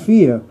is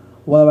fear.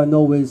 What I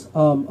know is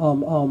a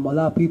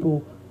lot of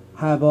people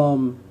have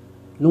no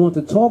one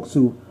to talk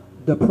to,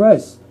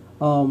 depressed.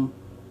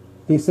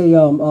 They say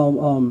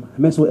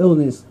mental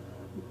illness.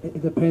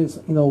 It depends,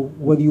 you know,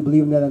 whether you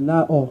believe in that or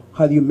not, or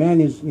how do you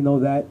manage, you know,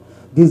 that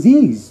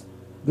disease.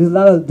 There's a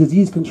lot of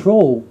disease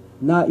control,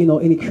 not, you know,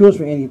 any cures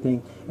for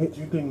anything. Do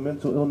you think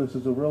mental illness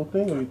is a real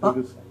thing, or you think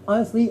it's...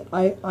 Honestly,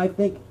 I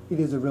think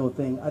it is a real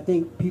thing. I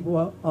think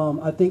people,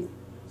 I think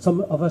some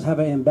of us have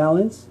an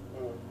imbalance.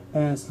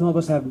 And some of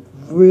us have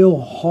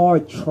real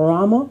hard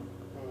trauma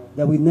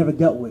that we've never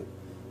dealt with.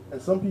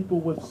 And some people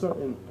with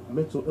certain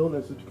mental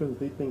illnesses because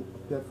they think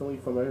differently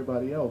from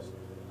everybody else.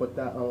 But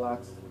that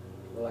unlocks,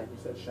 like you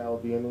said, shallow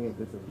DNA in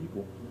different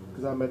people.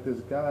 Because I met this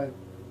guy,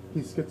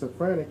 he's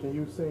schizophrenic, and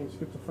you were saying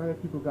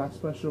schizophrenic people got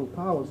special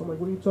powers. I'm like,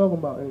 what are you talking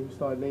about? And he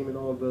started naming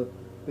all the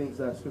things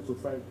that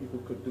schizophrenic people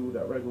could do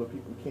that regular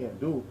people can't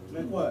do.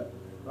 Like what?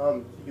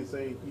 He could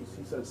say,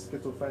 he said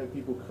schizophrenic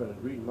people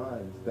could read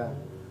minds.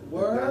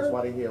 Word? That's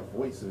why they hear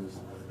voices.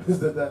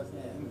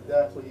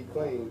 that's what he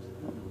claims.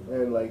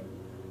 And like,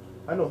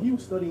 I know he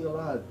was studying a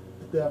lot of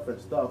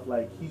different stuff.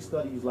 Like he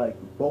studies like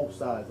both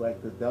sides,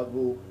 like the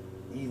devil,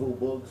 evil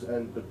books,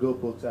 and the good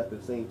books at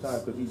the same time.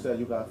 Because he said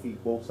you gotta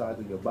feed both sides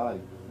of your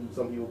body.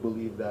 Some people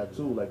believe that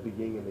too, like the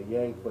yin and the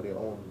yang for their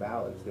own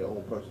balance, their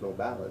own personal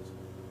balance.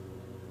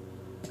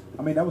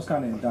 I mean, that was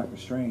kind of in Doctor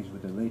Strange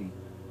with the lady.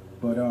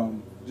 But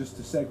just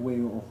to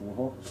segue off what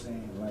Hawk was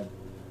saying,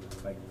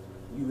 like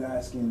you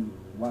asking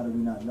why do we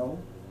not know,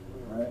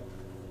 right?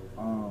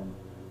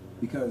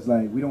 Because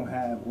like we don't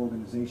have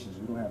organizations,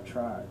 we don't have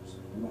tribes,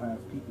 we don't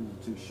have people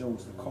to show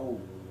us the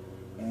code.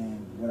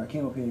 And what I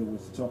came up here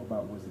was to talk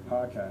about was the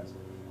podcast.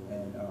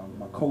 And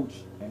my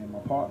coach and my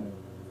partner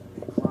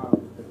in crime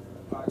with the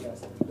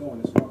podcast that we're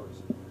doing as far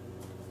as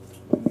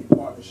in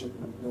partnership,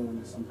 we're doing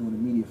this. I'm doing the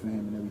media for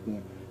him and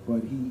everything.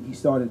 But he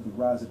started the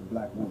Rise of the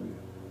Black Warrior.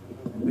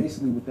 And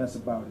basically what that's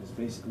about is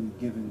basically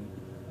giving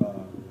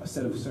a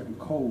set of certain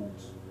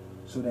codes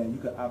so that you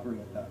can operate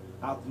at the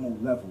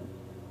optimal level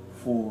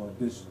for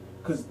this.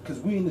 Because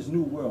we're in this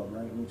new world,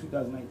 right? We're in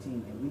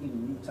 2019, and we need a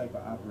new type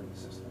of operating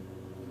system.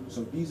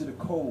 So these are the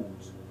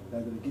codes that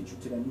are going to get you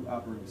to that new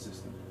operating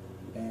system.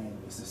 And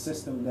it's a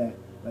system that,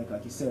 like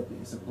you said,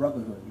 it's a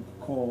brotherhood. You can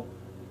call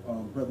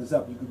brothers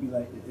up. You could be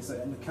like, it's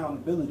an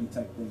accountability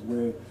type thing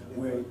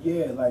where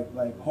yeah,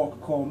 like Hawk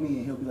could call me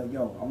and he'll be like,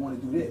 yo, I want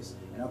to do this.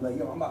 And I'll be like,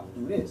 yo, I'm about to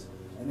do this.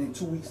 And then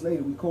 2 weeks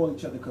later, we call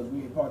each other because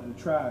we ain't part of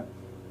the tribe.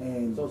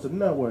 And so it's a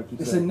network.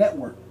 It's a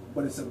network,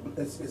 but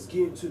it's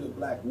geared to the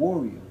Black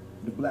Warrior,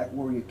 the Black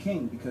Warrior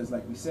King, because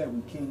like we said,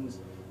 we kings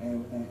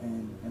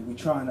and we're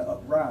trying to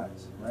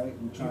uprise,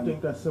 right? Do you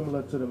think that's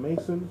similar to the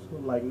Masons?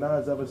 Like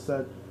Nas ever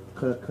said,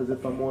 because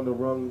if I'm on the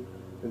run,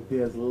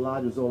 there's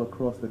lodges all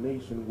across the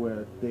nation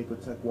where they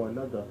protect one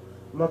another.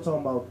 I'm not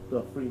talking about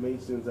the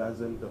Freemasons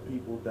as in the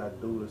people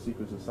that do the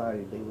secret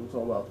society thing. I'm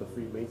talking about the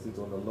Freemasons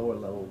on the lower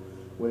level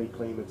where they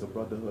claim it's a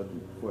brotherhood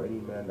for any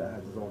man that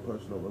has his own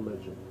personal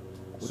religion.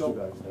 What you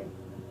guys think?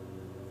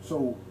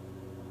 So,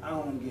 I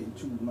don't want to get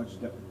into too much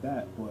depth with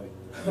that, but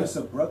it's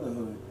a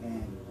brotherhood,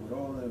 and with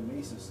all the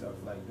Mason stuff,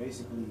 like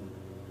basically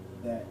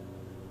that,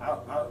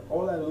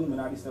 all that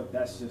Illuminati stuff,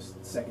 that's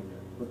just secondary.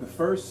 But the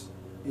first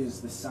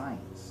is the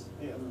science.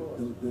 Yeah, of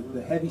course.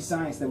 The heavy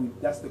science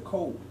that's the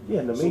code.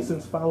 Yeah, and the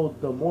Masons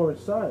followed the Moorish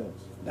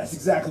science. That's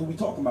exactly what we're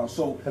talking about.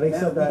 So and they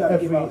said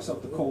that give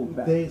ourselves the code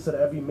back. They said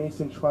every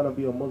Mason trying to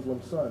be a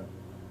Muslim son.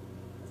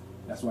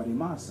 That's why they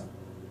my son.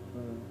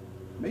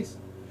 Mason.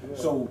 Yeah.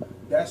 So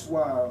that's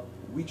why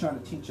we trying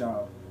to teach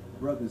our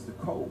brothers the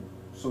code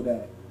so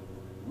that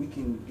we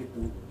can get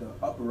the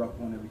upper up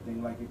on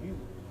everything. Like if you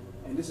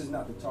and this is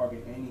not to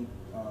target any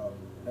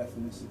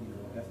ethnicity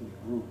or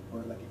ethnic group,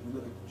 but like if you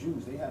look at the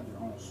Jews, they have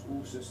their own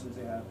school systems.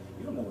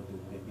 You don't know what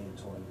they're being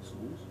taught in the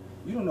schools.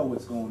 You don't know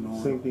what's going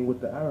on. Same thing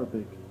with the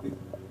Arabic.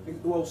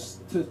 Well,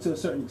 to a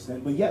certain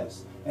extent, but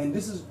yes. And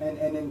this is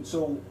and then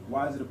so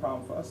why is it a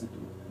problem for us to do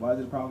it? Why is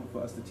it a problem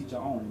for us to teach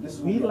our own? And this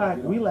is We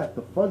lack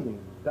the funding.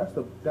 That's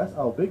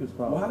our biggest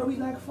problem. Well, how do we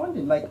lack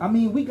funding? Like, I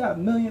mean, we got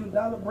 $1 million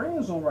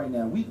brands on right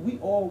now. We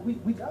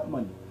got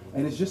money,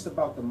 and it's just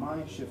about the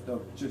mind shift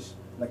of just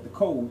like the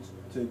codes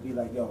to be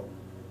like, yo,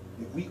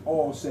 if we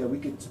all said we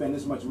could spend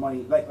this much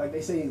money, like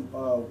they say,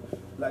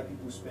 black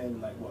people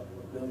spend like what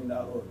 $1 billion,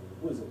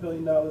 what is it, $1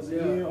 billion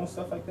a year on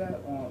stuff like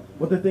that.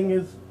 But the thing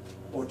is,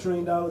 or $1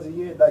 trillion a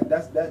year, like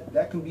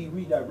that can be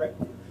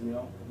redirected, you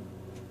know.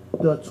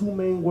 the two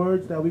main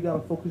words that we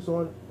gotta focus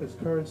on is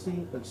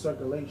currency and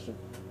circulation.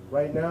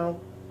 Right now,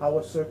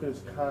 our circuit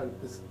is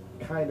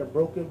kind of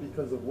broken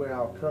because of where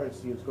our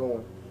currency is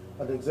going.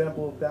 An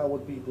example of that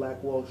would be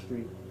Black Wall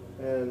Street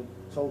and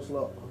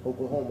Tulsa,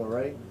 Oklahoma,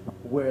 right?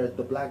 Where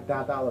the black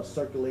dollar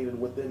circulated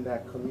within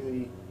that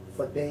community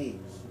for days.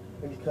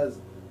 And because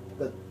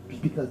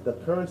the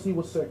currency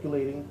was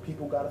circulating,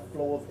 people got a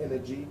flow of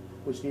energy,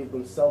 which gave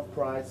them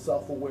self-pride,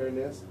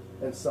 self-awareness,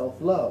 and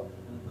self-love.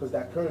 Because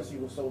that currency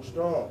was so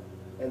strong.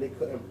 And they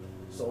couldn't,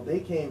 so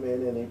they came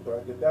in and they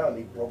burned it down,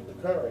 they broke the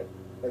current.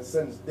 And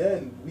since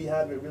then, we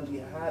haven't really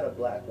had a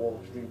Black Wall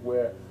Street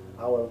where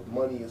our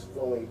money is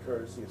flowing,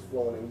 currency is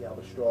flowing, and we have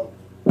a strong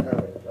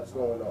current that's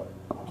going on.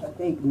 I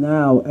think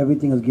now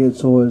everything is geared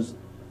towards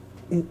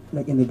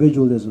like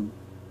individualism.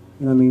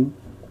 You know what I mean?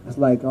 It's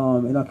like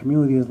in our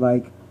community,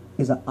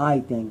 it's an I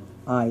thing.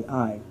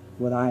 I,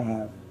 what I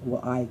have,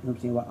 what I, you know what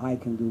I'm saying, what I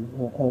can do,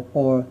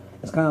 or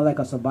it's kind of like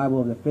a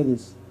survival of the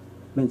fittest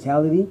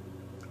mentality,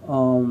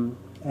 and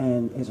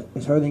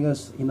it's hurting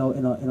us, you know,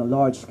 in a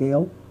large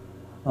scale.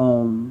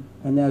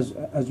 And as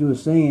you were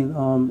saying,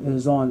 it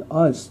is on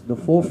us, the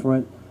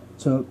forefront,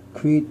 to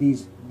create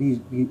these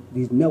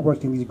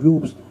networks and these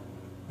groups,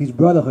 these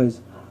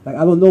brotherhoods. Like,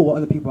 I don't know what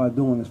other people are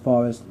doing as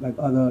far as like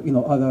other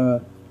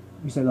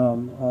we said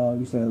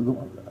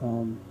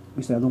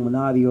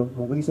Illuminati, or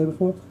what did you say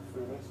before?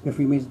 The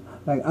Freemasons.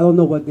 Like, I don't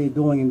know what they're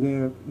doing in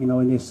their, you know,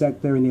 in their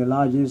sector, in their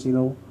lodges, you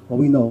know. Well,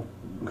 we know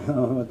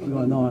what's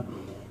going on,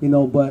 you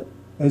know. But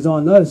it's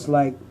on us,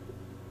 like,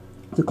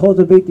 to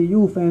cultivate the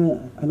youth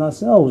and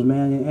ourselves,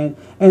 man.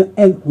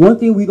 And one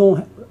thing we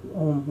don't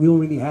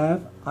really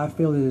have, I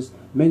feel, is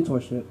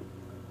mentorship.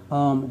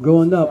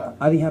 Growing up,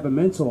 I didn't have a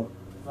mentor.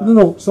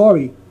 No,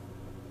 sorry.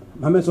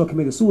 My mentor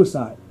committed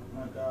suicide.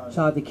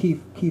 Shout out to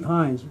Keith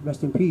Hines,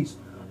 rest in peace.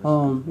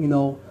 You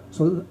know,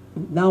 so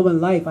now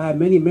in life I have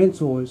many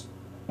mentors,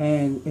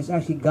 and it's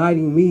actually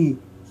guiding me,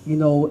 you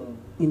know,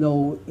 in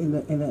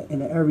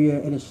the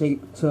area, in the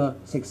shape to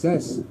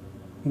success.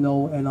 You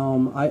know, and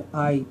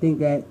I think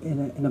that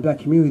in the black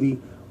community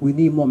we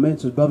need more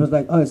mentors, brothers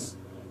like us,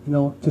 you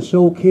know, to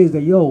show kids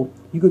that, yo,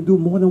 you can do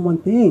more than one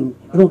thing.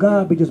 You don't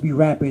gotta just be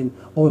rapping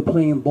or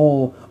playing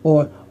ball,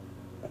 or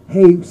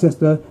hey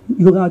sister,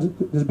 you don't gotta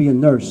just be a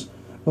nurse,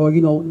 or,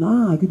 you know,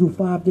 nah, you can do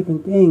 5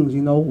 different things.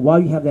 You know, while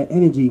you have that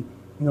energy,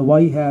 you know,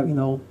 while you have,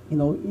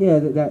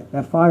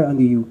 that fire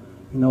under you,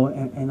 you know,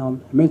 and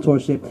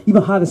mentorship,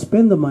 even how to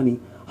spend the money,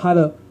 how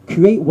to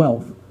create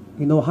wealth,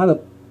 you know, how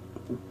to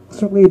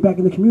circulate it back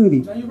in the community.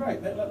 No, you're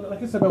right.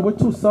 Like I said, man, we're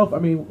too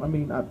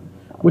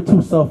we're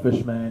too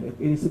selfish, man. It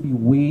needs to be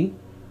we,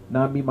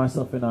 not me,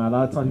 myself, and I. A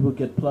lot of times people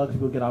get plugs,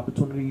 people get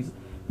opportunities,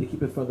 they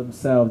keep it for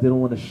themselves. They don't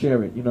want to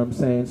share it. You know what I'm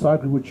saying? So I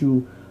agree with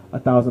you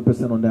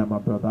 1,000% on that, my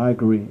brother. I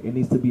agree. It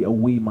needs to be a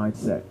we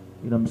mindset.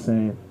 You know what I'm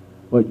saying?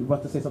 But you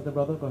about to say something,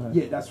 brother? Go ahead.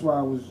 Yeah, that's why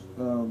I was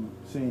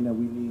saying that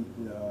we need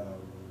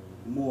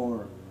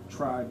more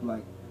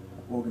tribe-like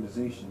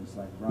organizations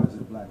like Rise of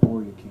the Black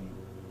Warrior King,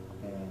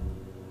 and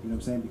you know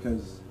what I'm saying?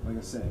 Because, like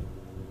I said,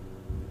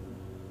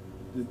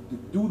 the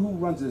dude who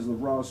runs it is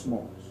LaRaw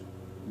Smalls.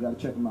 You gotta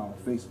check him out on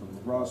Facebook.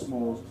 LaRaw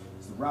Smalls.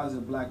 It's the Rise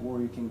of the Black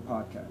Warrior King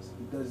podcast.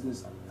 He does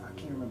this. I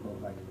can't remember.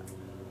 Like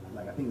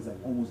I think it's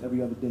like almost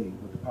every other day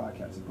with the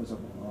podcast. He puts up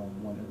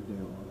one every day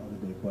or the other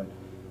day. But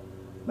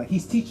like,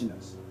 he's teaching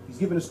us. He's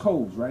giving us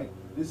codes, right?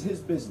 This is his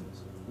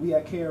business. We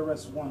at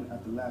KRS-One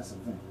at the last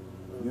event.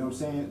 You know what I'm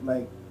saying?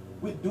 Like,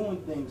 we're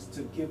doing things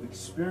to give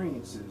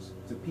experiences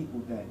to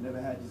people that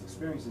never had these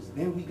experiences.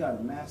 Then we got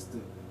a master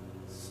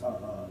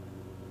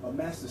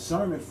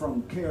sermon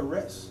from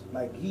KRS.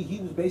 Like, he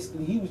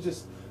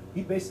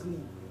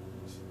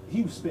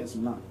was spitting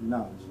some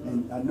knowledge,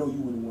 and I know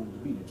you would have wanted to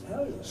be there.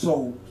 Hell yeah.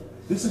 So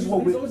this is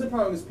what This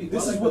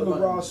is what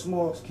LaRaw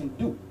Smalls can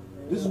do.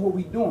 This is what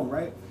we doing,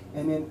 right?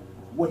 And then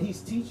what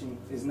he's teaching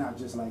is not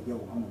just like, yo,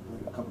 I'm gonna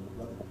bring a couple of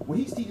brothers. What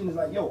he's teaching is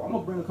like, yo, I'm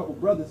gonna bring a couple of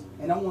brothers,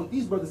 and I want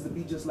these brothers to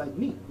be just like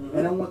me,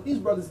 and I want these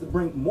brothers to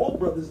bring more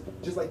brothers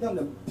just like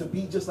them, to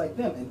be just like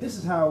them. And this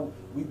is how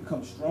we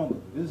become stronger.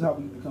 This is how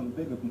we become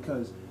bigger,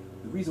 because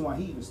the reason why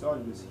he even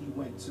started this, he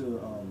went to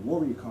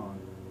WarriorCon,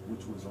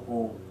 which was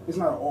it's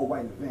not an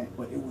all-white event,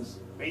 but it was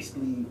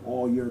basically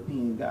all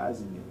European guys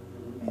in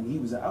there. And he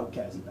was an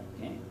outcast. He's like,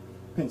 damn.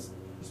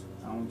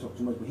 I don't want to talk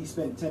too much, but he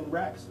spent 10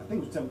 racks. I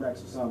think it was 10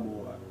 racks or something,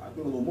 or I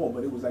think a little more,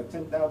 but it was like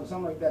 10,000,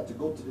 something like that, to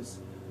go to this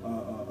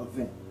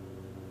event.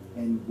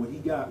 And what he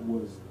got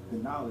was the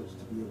knowledge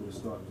to be able to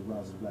start the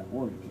Rise of the Black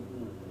Warrior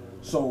King.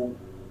 So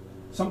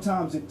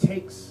sometimes it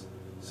takes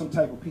some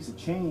type of piece of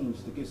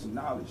change to get some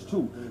knowledge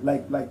too.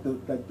 Like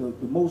the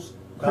most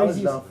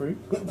craziest, not free.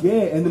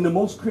 yeah, and then the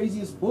most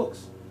craziest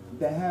books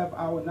that have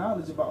our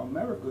knowledge about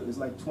America is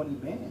like 20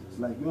 bands.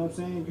 Like, you know what I'm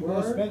saying?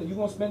 You're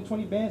gonna spend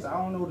 20 bands. I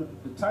don't know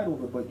the title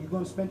of it, but you're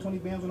gonna spend 20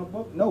 bands on a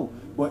book? No.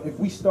 But if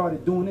we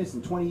started doing this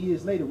and 20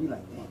 years later, we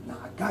like, damn,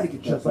 nah, I gotta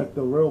get that. Just like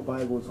the real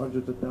Bible is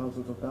hundreds of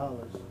thousands of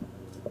dollars.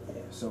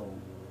 Yeah, so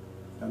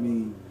I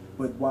mean,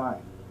 but why?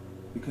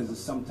 Because it's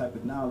some type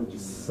of knowledge in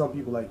it. Some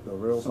people like the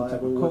real Some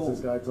type Bible. of What's code.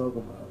 this guy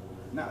talking about?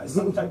 Nah, it's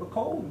some type of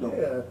code though.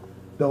 Yeah.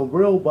 The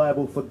real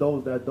Bible, for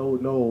those that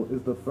don't know,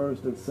 is the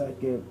first and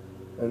second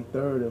and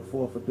third and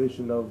fourth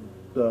edition of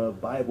the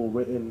Bible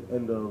written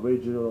in the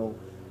original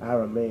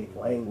Aramaic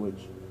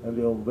language and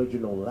the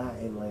original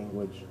Latin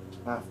language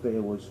after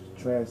it was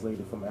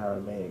translated from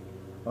Aramaic.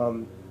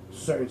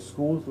 Certain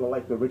schools,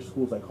 like the rich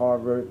schools like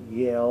Harvard,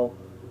 Yale,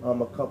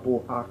 a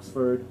couple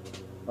Oxford,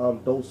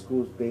 those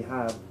schools, they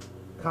have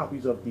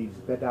copies of these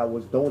that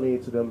was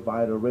donated to them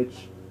by the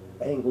rich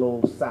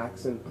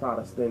Anglo-Saxon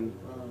Protestant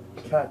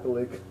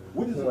Catholic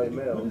What is it? white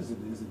male. What is it?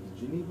 Is it the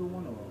Geneva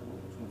one or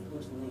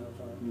which one?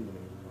 Yeah.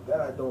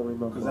 That I don't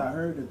remember. Because I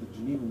heard that the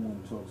Geneva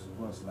one talks to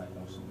us like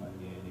on some like,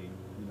 yeah, they,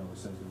 you know, it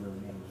says the real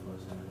names for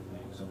us and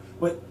everything. So,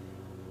 but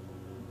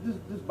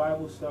this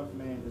Bible stuff,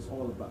 man, it's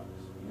all about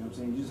us. You know what I'm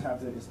saying? You just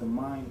have to. It's the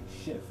mind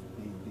shift.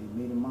 They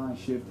made a mind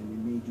shift and they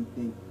made you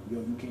think,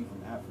 yo, you came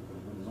from Africa.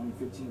 But there's only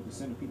 15%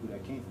 of people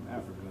that came from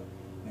Africa,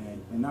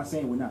 and not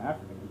saying we're not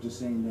African, we're just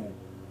saying that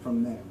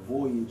from that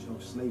voyage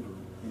of slavery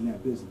in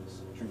that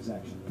business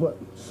transaction. But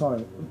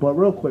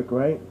real quick,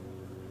 right?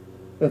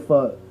 If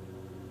a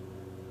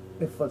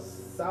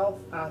South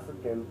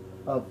African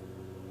of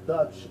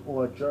Dutch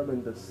or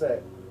German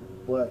descent,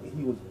 but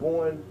he was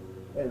born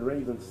and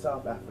raised in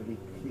South Africa,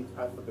 he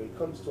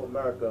comes to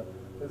America,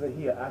 isn't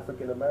he an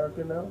African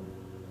American now?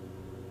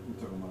 You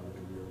talking about like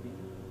a European?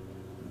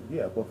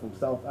 Yeah, but from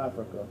South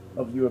Africa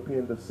of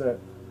European descent.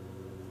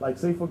 Like,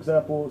 say for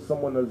example,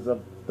 someone is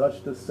of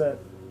Dutch descent,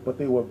 but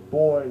they were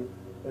born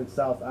in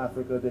South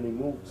Africa, then he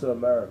moved to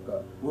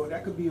America. Well,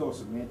 that could be all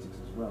semantics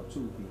as well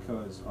too,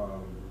 because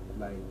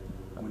like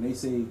when they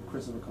say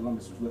Christopher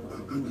Columbus was looking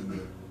for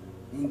India,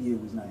 India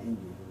was not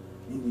India.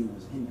 India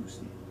was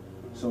Hindustan.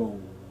 So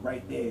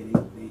right there,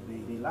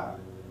 they lied.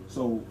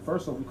 So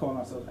first off, we call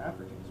ourselves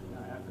Africans. We're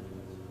not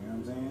Africans. You know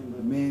what I'm saying?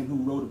 The man who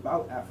wrote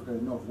about Africa,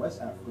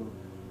 Northwest Africa,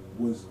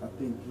 was, I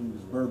think he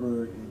was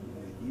Berber,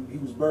 and he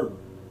was Berber,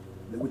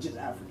 which is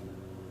African.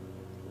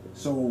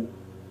 So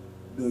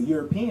the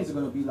Europeans are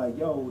going to be like,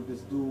 yo,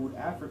 this dude,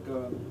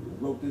 Africa,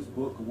 wrote this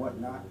book or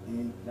whatnot,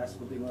 and that's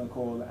what they're going to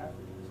call the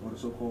Africans, or the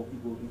so-called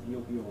people of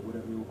Ethiopia, or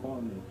whatever they were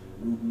calling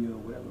it, Nubia, or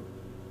whatever.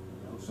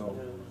 You know, so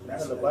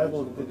that's in the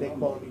Bible, did they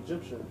call them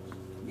Egyptians?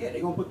 Yeah,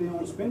 they're going to put their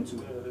own spin to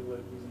it. Yeah, they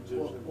like these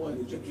Egyptians. Or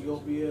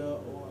Ethiopia,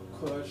 or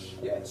Kush,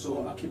 Yeah, so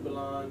or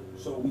Akibalan.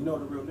 So we know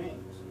the real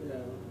names. Yeah.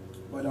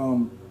 But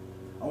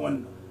I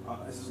want,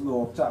 this is a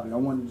little off topic, I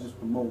want to just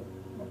promote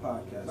my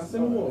podcast I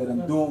said more. that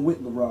I'm doing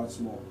with LaRod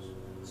Smalls.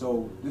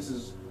 So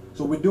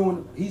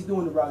he's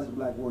doing the Rise of the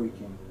Black Warrior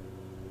King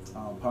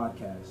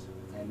podcast,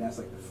 and that's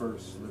like the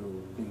first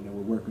little thing that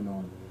we're working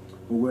on.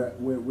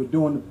 But we're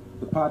doing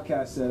the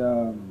podcast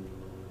at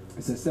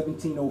it's at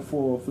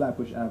 1704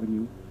 Flatbush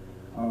Avenue.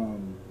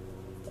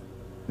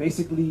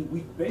 Basically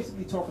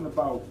talking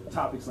about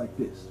topics like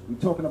this. We're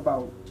talking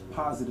about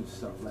positive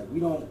stuff. Like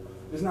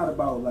it's not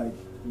about like,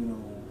 you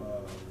know,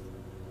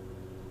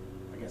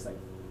 I guess like,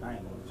 I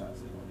ain't gonna try to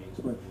say no names,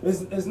 but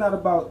it's not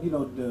about, you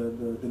know,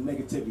 the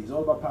negativity. It's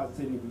all about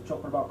positivity. If you're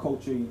talking about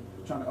culture, you're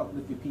trying to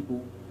uplift your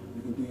people,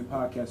 you can do your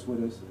podcast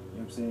with us. You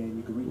know what I'm saying?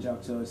 You can reach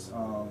out to us.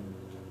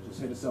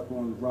 Just hit us up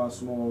on LaRod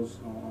Smalls.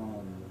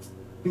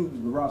 I think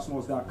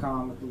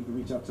LaRodSmalls.com. I think you can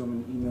reach out to him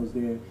in the emails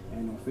there,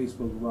 and on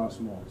Facebook, LaRod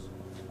Smalls.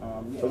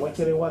 So when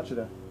can they watch it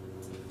at?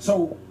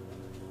 So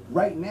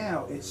right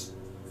now, it's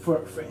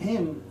for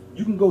him.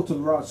 You can go to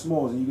LaRod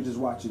Smalls and you can just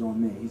watch it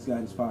on there. He's got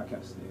his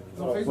podcast there. It's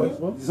on Facebook?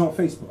 Facebook? It's on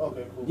Facebook.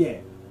 Okay, cool.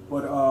 Yeah,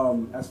 but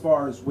as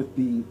far as with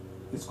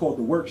it's called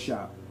the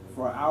workshop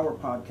for our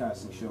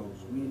podcasting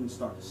shows. We didn't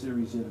start the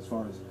series yet as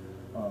far as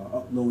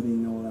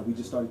uploading and all that. We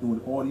just started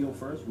doing audio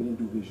first. We didn't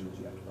do visuals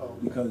yet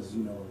because,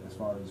 you know, as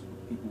far as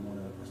people want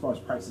to, as far as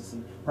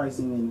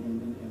pricing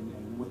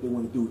and what they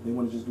want to do. If they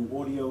want to just do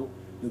audio,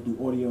 they'll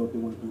do audio. If they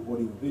want to do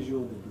audio and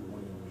visual, they'll do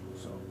audio and visual.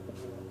 So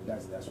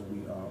that's what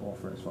we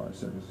offer as far as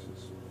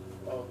services.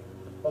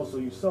 So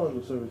you're selling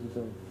the service, you're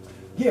saying?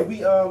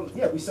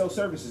 Yeah, we sell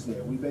services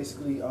there. We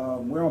basically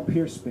we're on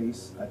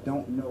Peerspace. I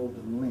don't know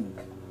the link.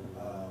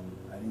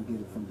 I didn't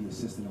get it from the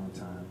assistant on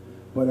time.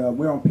 But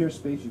we're on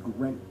Peerspace. You can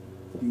rent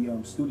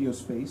the studio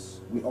space.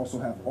 We also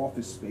have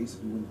office space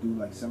if you want to do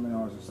like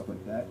seminars or stuff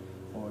like that,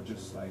 or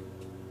just like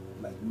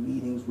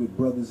meetings with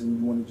brothers and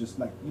you want to just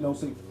like, you know,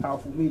 say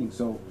powerful meetings.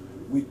 So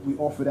we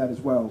offer that as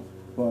well.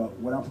 But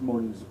what I'm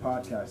promoting is the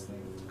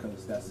podcasting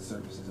because that's the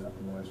services that I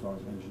promote as far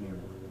as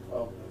engineering.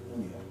 Oh,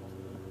 Yeah.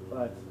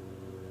 right.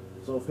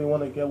 So if they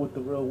want to get with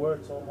the real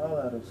word, tell them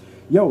holla at us.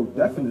 Yo,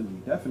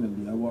 definitely.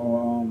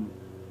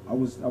 I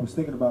was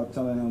thinking about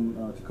telling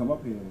him to come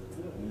up here. You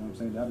know what I'm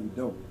saying? That'd be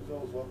dope.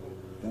 Joe's welcome.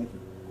 Thank you.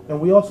 And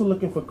we also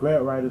looking for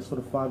grant writers for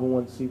the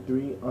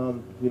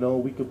 501c3. You know,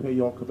 we could pay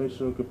you on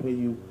commission. We could pay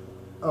you,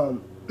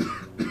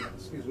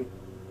 excuse me,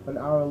 an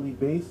hourly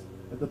base.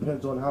 It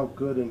depends on how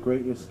good and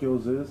great your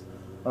skills is.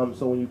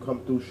 So when you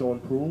come through, show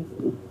and prove.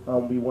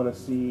 We want to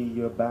see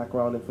your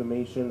background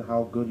information,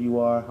 how good you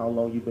are, how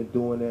long you've been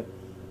doing it.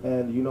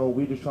 And, you know,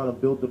 we're just trying to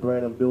build the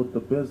brand and build the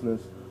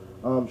business.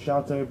 Shout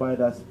out to everybody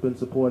that's been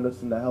supporting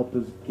us and that helped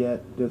us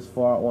get this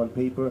far on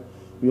paper.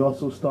 We're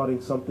also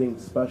starting something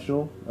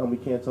special, and we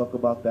can't talk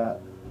about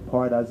that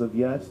part as of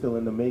yet, still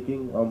in the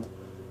making,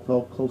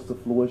 close to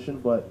fruition.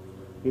 But,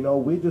 you know,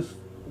 we're just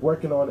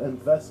working on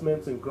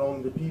investments and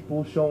growing the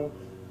people, showing,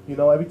 you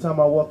know, every time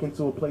I walk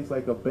into a place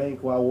like a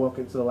bank or I walk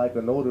into like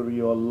a notary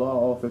or a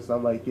law office,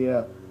 I'm like,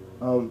 yeah,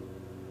 I'm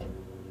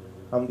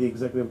the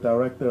executive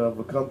director of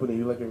a company.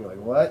 You look at me like,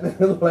 what?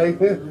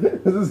 Like,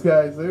 is this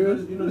guy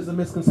serious? You know, there's a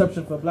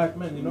misconception for black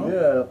men, you know?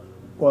 Yeah.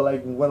 Or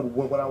like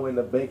when I went in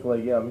the bank,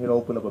 like, yeah, I'm here to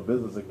open up a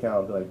business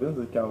account. They're like,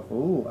 business account for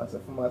who? I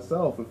said, for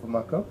myself and for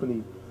my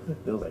company.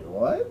 They was like,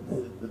 what?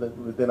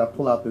 Then I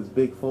pull out this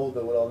big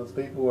folder with all this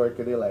paperwork,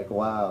 and they're like,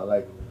 wow,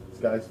 like,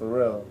 this guy's for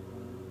real.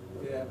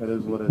 Yeah. It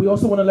is what it is. We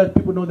also want to let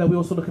people know that we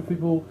also looking for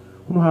people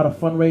who know how to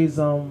fundraise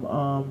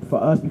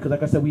for us, because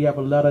like I said, we have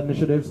a lot of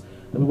initiatives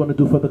that we want to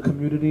do for the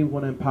community. We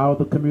want to empower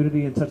the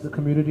community and touch the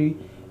community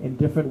in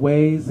different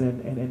ways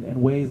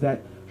and ways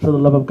that show the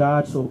love of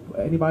God. So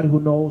anybody who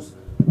knows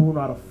people who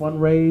know how to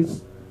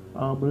fundraise,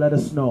 let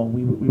us know.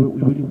 We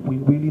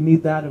really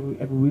need that, and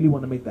we really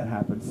want to make that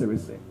happen,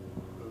 seriously.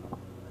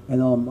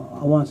 And I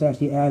want to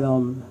actually add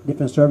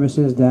different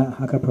services that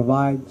I could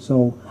provide.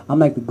 So I'm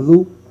like the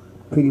glue,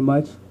 pretty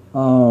much.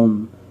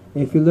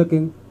 If you're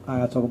looking,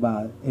 I'll talk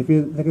about it. If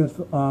you're looking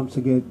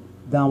to get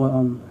down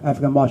with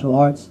African martial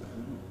arts,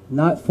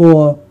 not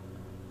for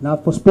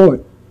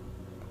sport.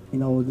 You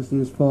know, this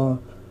is for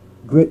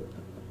grit,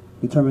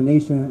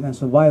 determination, and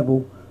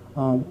survival.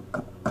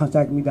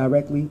 Contact me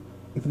directly.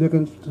 If you're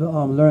looking to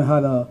learn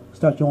how to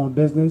start your own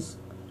business,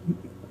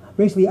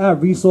 basically I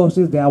have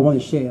resources that I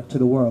want to share to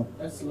the world.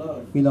 That's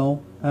love. You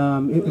know,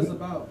 What it's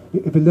about.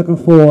 if you're looking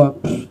for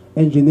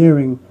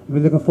engineering, if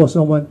you're looking for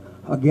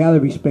a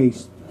gallery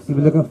space, if you're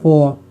looking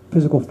for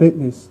physical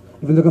fitness,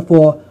 if you're looking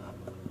for,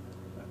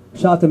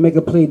 shout out to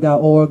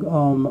MakeAPlay.org.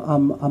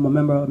 I'm a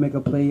member of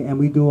MakeAPlay, and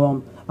we do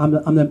I'm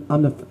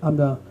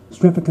the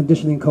strength and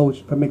conditioning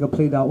coach for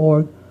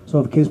MakeAPlay.org. So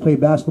if kids play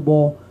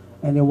basketball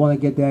and they want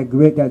to get that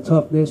grit, that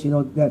toughness, you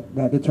know,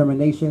 that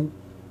determination,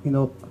 you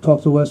know,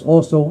 talk to us.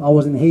 Also, I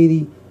was in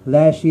Haiti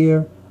last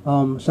year.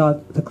 Shout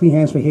out to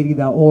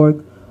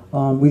CleanHandsForHaiti.org.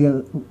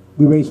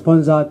 We raise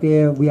funds out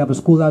there. We have a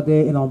school out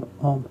there in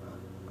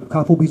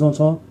Carrefour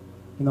Bisonton.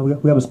 You know,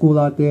 we have a school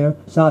out there.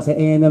 Shout out to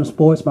A&M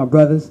Sports, my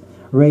brothers,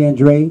 Ray and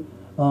Dre.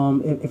 If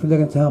you're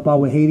looking to help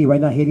out with Haiti,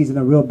 right now Haiti's in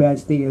a real bad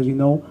state, as you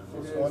know.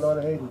 What's going on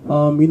in Haiti?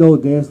 You know,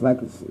 there's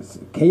like it's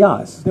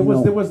chaos. There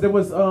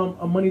was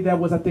a money that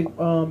was I think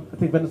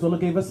Venezuela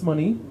gave us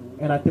money,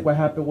 and I think what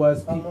happened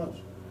was How much?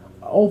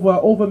 over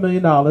 $1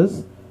 million,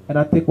 and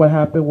I think what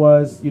happened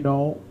was, you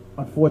know,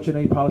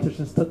 unfortunately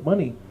politicians took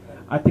money.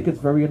 I think it's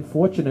very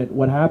unfortunate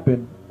what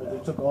happened. They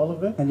took all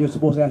of it? And you're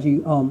supposed to actually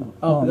Get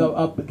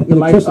the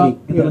lights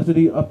up, get the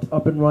electricity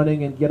up and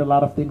running, and get a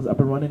lot of things up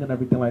and running and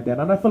everything like that.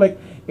 And I feel like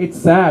it's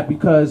sad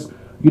because,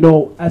 you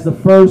know, as the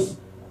first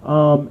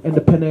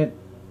independent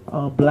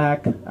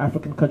black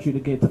African country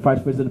to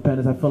fight for its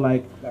independence, I feel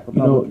like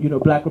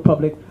Black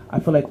Republic. I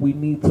feel like we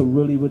need to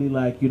really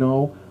like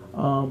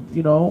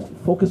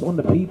focus on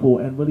the people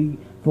and really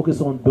focus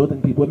on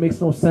building people. It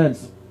makes no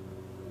sense.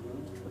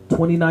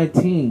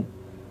 2019,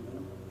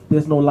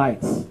 there's no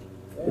lights.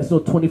 There's no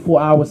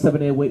 24 hours, 7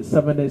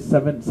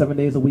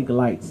 days a week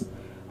lights.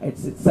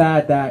 It's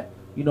sad that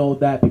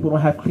that people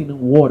don't have clean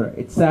water.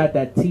 It's sad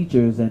that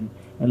teachers and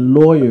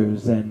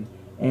lawyers and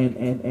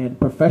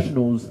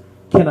professionals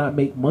cannot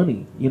make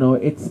money. You know,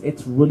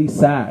 it's really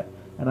sad.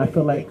 And I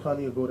feel like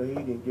Kanye will go to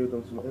Haiti and give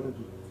them some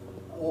energy.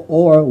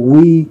 Or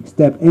we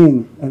step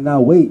in and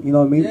not wait. You know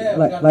what I mean? Yeah,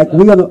 we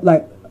are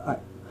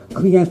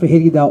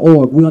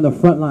CleanHandsForHaiti.org. We on the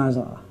front lines.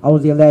 I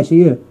was there last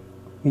year.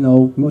 You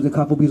know, we went to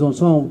Carrefour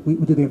Bisonton. We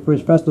did their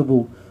first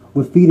festival.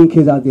 We're feeding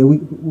kids out there. We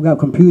got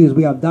computers.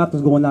 We have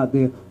doctors going out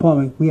there.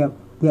 We have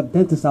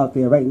dentists out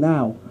there right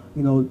now.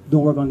 You know,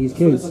 doing work on these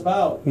kids. That's what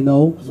it's about. You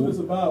know, That's what it's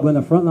about. we're on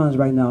the front lines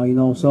right now. You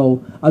know,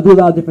 so I do a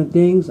lot of different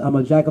things. I'm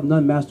a jack of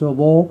none, master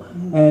of all.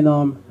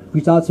 And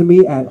reach out to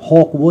me at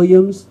Hawk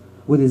Williams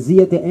with a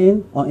Z at the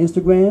end on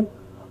Instagram.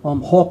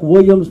 Hawk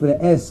Williams with an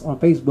S on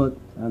Facebook.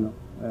 I know,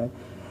 right?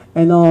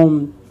 And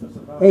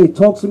hey,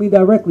 talk to me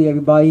directly,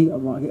 everybody. I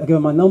give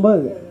them my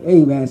number.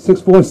 Hey, man,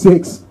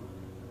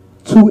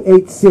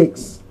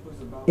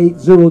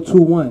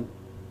 646-286-8021.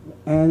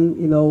 And,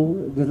 you know,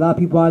 there's a lot of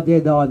people out there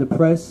that are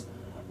depressed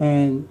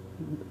and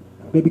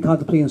maybe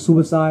contemplating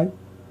suicide,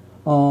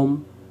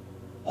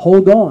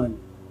 hold on.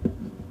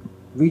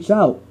 Reach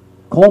out.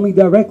 Call me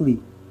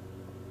directly.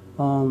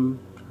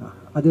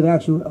 I did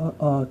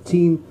actual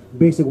teen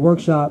basic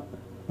workshop,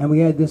 and we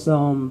had this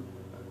drill.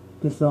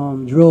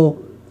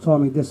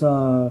 Told me this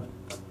it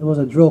was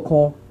a drill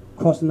called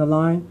crossing the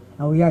line,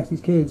 and we asked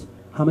these kids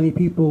how many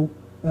people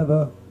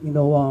ever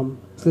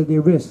slit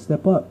their wrists,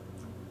 step up.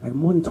 Like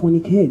more than 20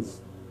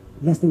 kids,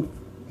 less than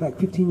like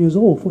 15 years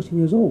old, 14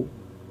 years old.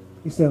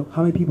 He said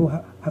how many people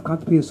have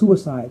contemplated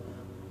suicide?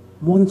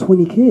 More than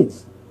 20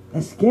 kids.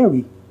 That's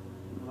scary.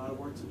 A lot of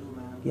work to do,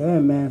 man. Yeah,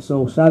 man.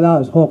 So shout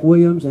out to Hawk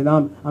Williams, and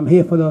I'm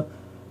here for the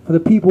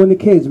people and the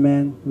kids,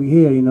 man. We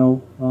here,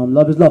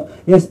 love is love.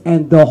 Yes,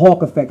 and the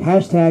Hawk Effect.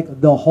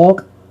 Hashtag the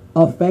Hawk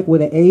Effect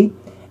with an A,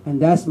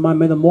 and that's my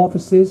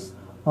metamorphosis.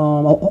 I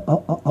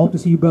hope to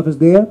see you brothers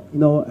there,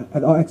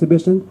 at our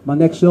exhibition. My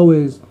next show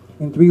is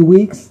in 3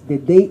 weeks. The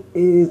date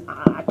is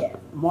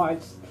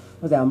March.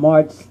 What's that?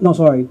 March? No,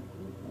 sorry.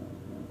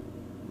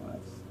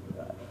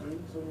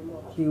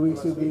 3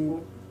 weeks will be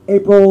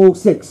April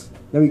 6th.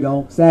 There we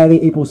go.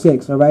 Saturday, April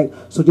 6th. All right.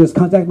 So just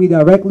contact me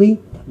directly.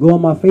 Go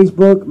on my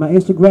Facebook, my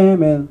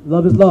Instagram, and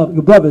love is love.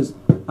 Your brothers.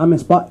 I'm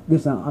inspired.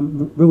 Listen,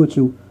 I'm real with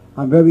you.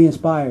 I'm very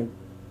inspired.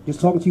 Just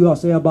talking to you, I'll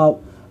say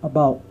about.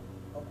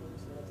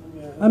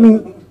 I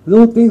mean,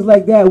 little things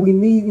like that. We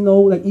need,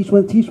 like each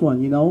one teach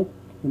one. And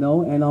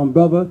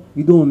brother,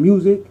 you're doing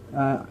music.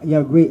 You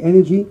have great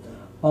energy.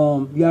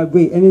 You have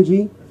great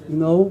energy.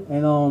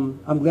 And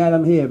I'm glad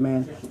I'm here,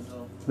 man.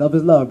 Love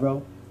is love,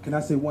 bro. Can I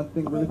say one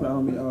thing really quick? I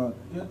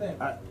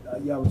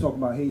was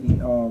talking about Haiti.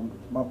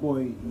 My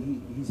boy,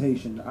 he's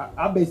Haitian.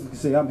 I basically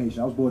say I'm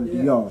Haitian. I was born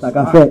in DR. Like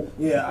I said.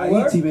 I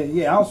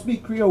don't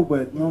speak Creole,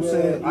 but you know what I'm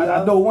saying?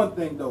 I know one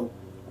thing, though.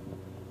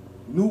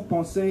 Nous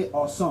pensons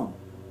ensemble.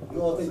 We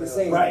all think the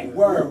same. Right,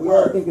 We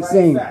all think the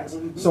same. Facts.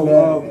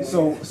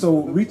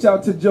 So reach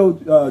out to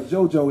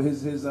Jojo.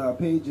 His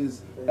page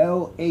is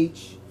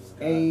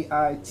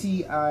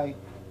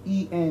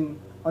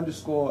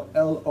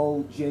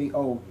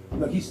LHAITIEN_LOJO.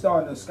 Look, he's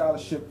starting a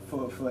scholarship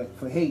for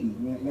Haiti.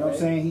 You know what I'm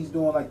saying? He's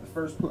doing like the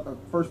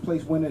first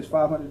place winner is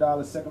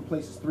 $500, second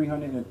place is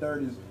 $300, and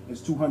third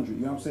is $200. You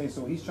know what I'm saying?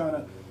 So he's trying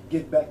to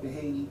give back to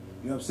Haiti.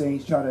 You know what I'm saying?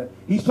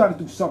 He's trying to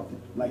do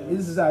something. Like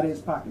this is out of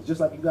his pockets.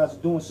 Just like you guys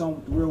are doing something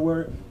with the real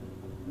word.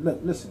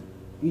 Look, listen.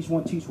 Each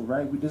one teach one,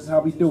 right? This is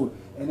how we do it.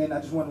 And then I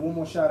just wanted one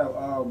more shout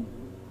out.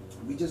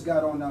 We just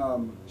got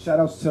on shout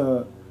outs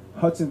to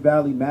Hudson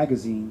Valley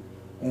Magazine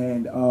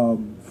and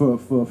for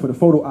the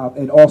photo op,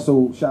 and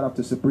also shout out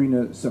to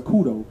Sabrina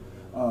Sakudo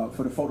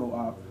for the photo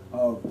op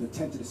of the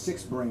 10 to the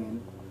 6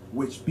 brand,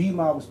 which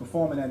B-Mob was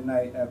performing that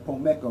night at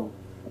Pomeco,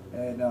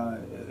 and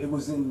it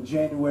was in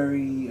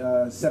January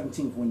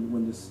 17th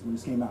when this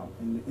came out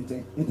in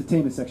the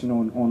entertainment section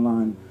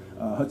online,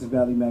 Hudson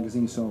Valley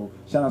Magazine. So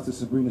shout out to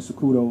Sabrina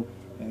Sakudo,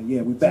 and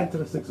yeah, we back. 10 to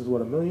the 6 is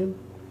what, $1 million?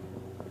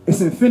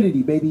 It's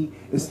infinity, baby.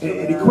 It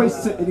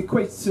equates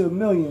to $1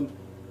 million.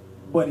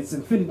 But it's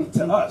infinity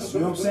to us,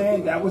 you know what I'm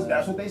saying?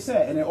 That's what they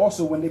said. And then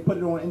also when they put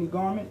it on any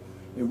garment,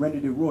 it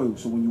rendered it royal.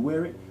 So when you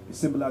wear it, it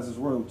symbolizes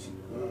royalty.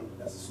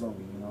 That's a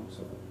slogan,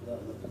 So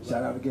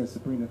shout out again,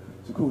 Sabrina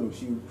Sakudo.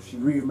 She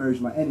reemerged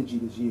my energy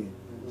this year.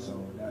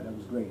 So that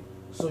was great.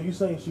 So you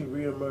saying she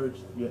reemerged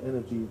your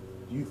energy?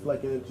 Do you feel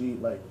like energy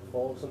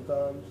falls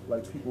sometimes?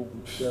 Like people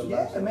share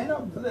lives? Yeah,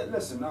 man.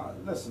 Listen.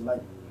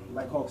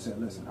 Like Hawk said,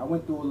 listen, I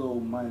went through a little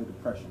minor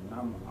depression.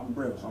 I'm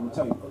real, so I'm gonna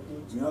tell you.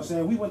 You know what I'm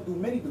saying? I went through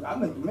many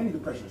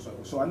depressions,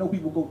 so I know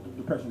people go through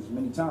depressions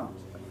many times,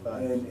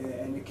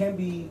 and it can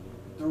be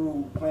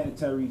through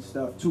planetary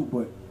stuff too.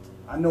 But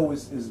I know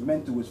it's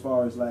mental as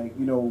far as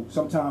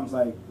sometimes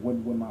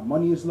when my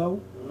money is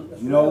low,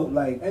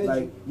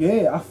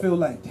 I feel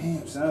like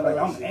damn son,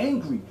 I'm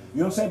angry. You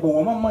know what I'm saying? But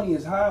when my money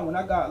is high, when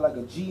I got like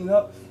a G and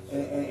up.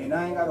 And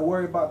I ain't got to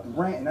worry about the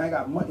rent, and I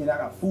got money, and I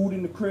got food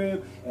in the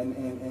crib,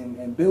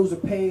 and bills are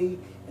paid,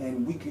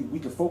 and we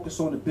could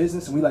focus on the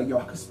business, and we I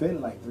could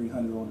spend like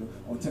 $300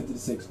 on 10 to the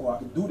 6, or I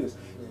could do this.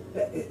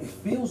 It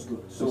feels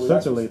good. So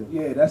that's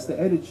the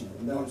energy.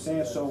 You know what I'm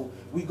saying? So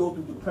we go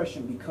through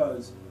depression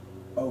because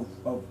of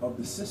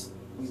the system.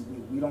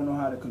 We don't know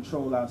how to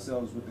control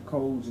ourselves with the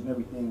codes and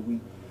everything.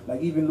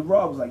 Even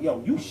LeRoy was like, yo,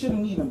 you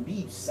shouldn't even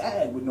be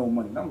sad with no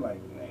money. And I'm like,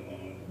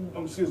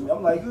 excuse me.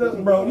 I'm like,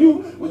 listen, bro,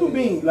 what you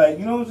mean?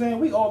 You know what I'm saying?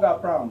 We all got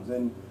problems,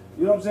 and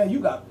you know what I'm saying? You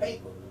got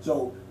paper.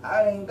 So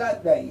I ain't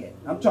got that yet.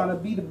 I'm trying to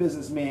be the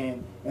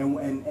businessman, and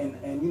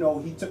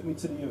he took me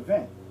to the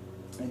event,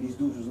 and these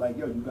dudes was like,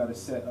 yo, you got to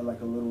set a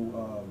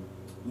little,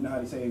 you know how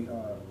they say,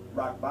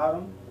 rock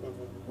bottom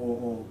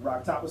or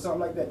rock top or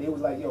something like that. They was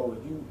like, yo,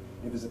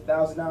 if it's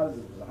 $1,000, if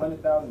it's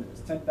 $100,000, if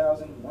it's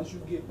 $10,000, once you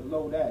get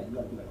below that, you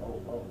got to be like,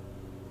 oh.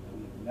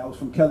 And that was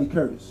from Kelly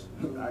Curtis.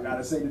 I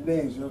gotta say the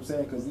names, you know what I'm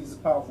saying? Because these are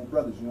powerful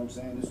brothers, you know what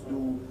I'm saying? This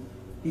dude,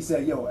 he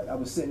said, yo, I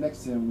was sitting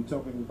next to him, we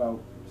talking about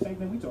the same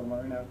thing we talking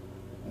about right now,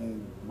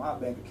 and my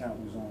bank account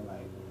was on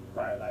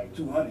probably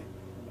 200,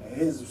 and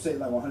his was say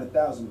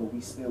 100,000, but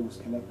we still was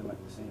connecting like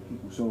the same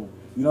people. So,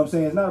 you know what I'm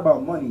saying? It's not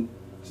about money,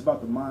 it's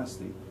about the mind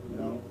state, you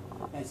know?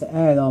 And to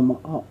add, I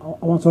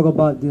want to talk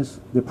about this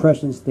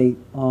depression state.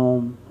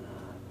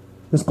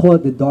 Let's call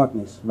it the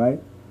darkness,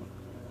 right?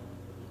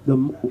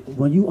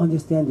 When you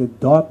understand the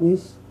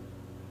darkness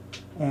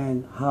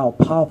and how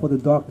powerful the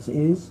darkness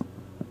is,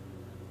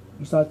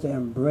 you start to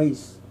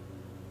embrace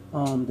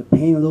the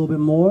pain a little bit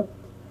more,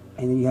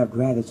 and then you have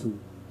gratitude.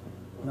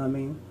 You know what I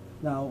mean?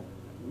 Now,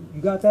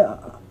 you got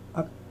that?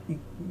 You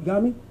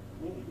got me?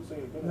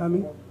 You got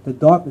me? The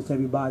darkness,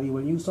 everybody.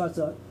 When you start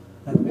to,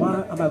 like,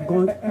 why am I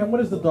going? And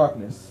what is the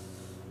darkness?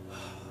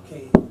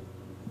 Okay.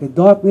 The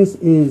darkness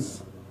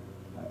is.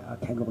 I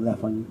can't go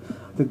left on you.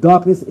 The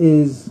darkness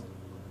is.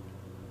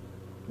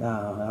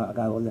 I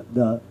gotta go left.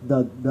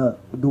 The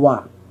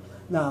dua.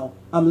 Now,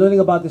 I'm learning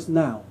about this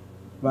now,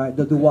 right?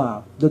 The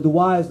dua. The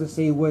dua is to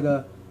say where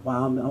the.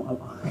 Wow,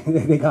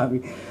 they got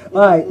me.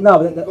 All right,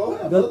 now,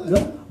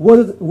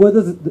 where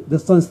does the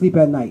sun sleep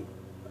at night?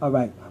 All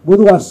right, where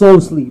do our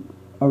souls sleep?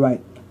 All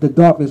right, the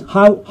darkness.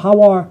 How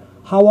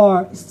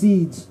are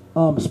seeds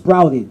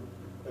sprouted?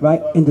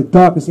 Right, in the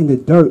darkness, in the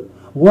dirt.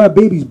 Where are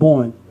babies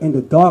born? In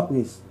the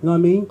darkness. You know what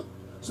I mean?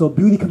 So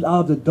beauty comes out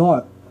of the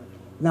dark.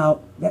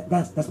 Now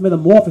that's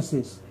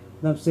metamorphosis. You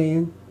know what I'm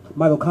saying?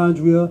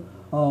 Mitochondria.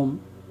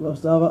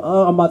 What's the other?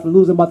 I'm about to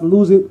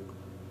lose it.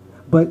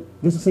 But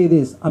just to say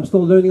this, I'm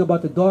still learning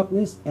about the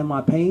darkness and my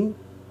pain,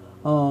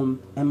 and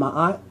my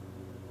eye.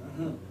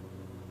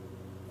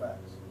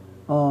 Facts.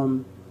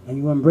 And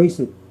you embrace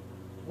it.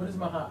 What is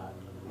Mahat?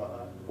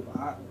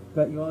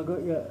 But you wanna go?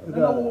 Yeah.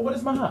 No, what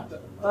is Mahat?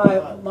 All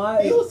right,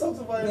 my. He was talking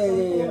about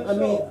Yeah. I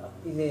mean, show.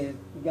 yeah.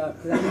 You got.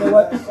 You know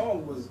what? That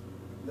song was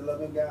 "The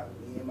Loving God,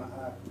 Me in My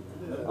Eye."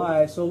 All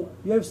right. So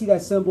you ever see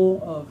that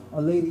symbol of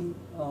a lady?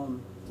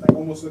 Like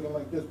almost looking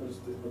like this, but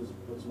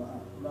it's my eye.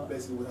 No,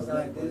 Basically, with it's her not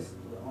leg, like this.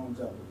 with her arms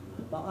out.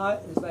 My eye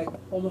is like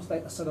almost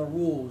like a set of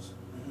rules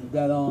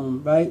that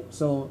right.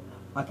 So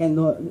I can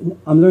know.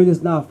 I'm learning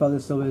this now,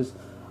 fellas. So it's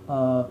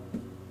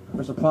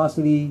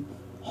reciprocity,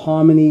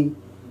 harmony,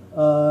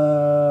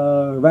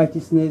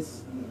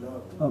 righteousness,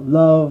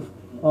 love.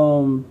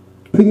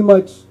 Pretty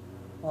much,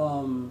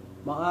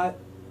 my eye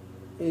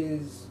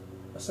is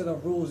a set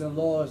of rules and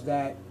laws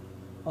that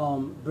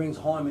brings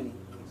harmony.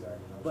 Exactly.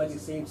 But at the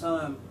same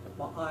time,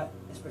 my eye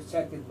is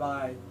protected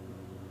by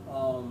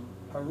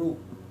Haru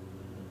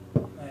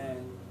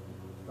and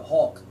the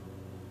hawk.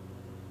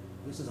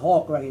 This is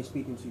Hawk right here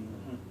speaking to you.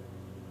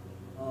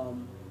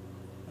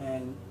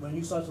 And when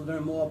you start to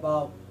learn more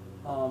about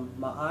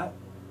my eye,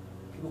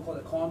 people call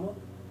it karma.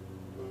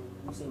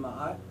 We say my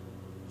eye.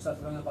 You start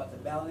to learn about the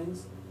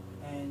balance,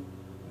 and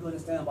you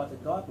understand about the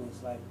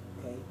darkness. Like,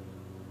 okay,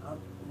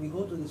 we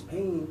go through this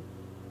pain,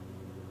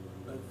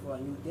 but for a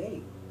new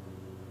day.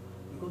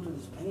 We go through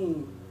this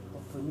pain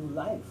for new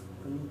life,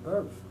 for new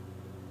birth.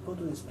 We go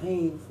through this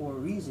pain for a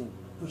reason.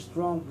 We're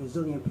strong,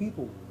 resilient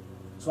people.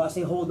 So I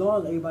say, hold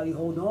on, everybody,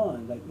 hold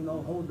on. Like, you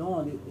know, hold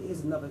on. There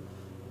is another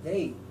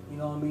day. You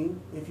know what I mean?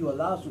 If you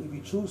allow to, if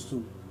you choose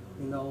to,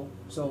 you know.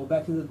 So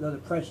back to the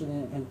depression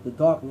and the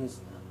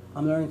darkness,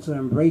 I'm learning to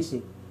embrace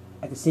it.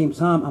 At the same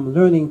time, I'm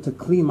learning to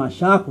clean my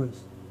chakras.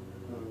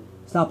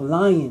 Stop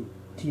lying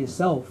to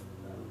yourself.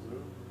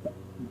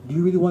 Do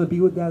you really want to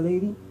be with that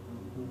lady?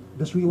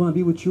 Does she really want to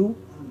be with you?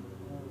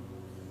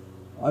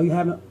 Are you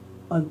having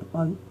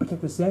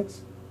unprotected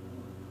sex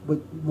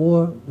with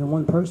more than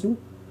one person?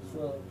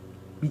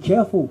 Be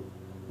careful.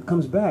 It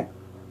comes back.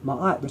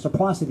 Ma'at,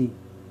 reciprocity.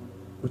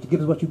 What you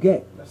give is what you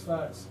get. That's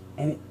facts.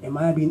 And it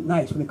might not be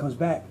nice when it comes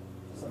back.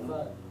 That's a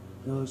fact.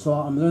 You know, so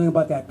I'm learning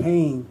about that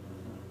pain,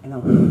 and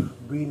I'm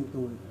breathing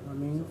through it. You know what I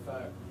mean? That's a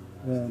fact.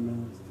 Yeah,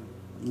 man.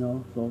 You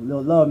know, so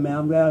little love, man.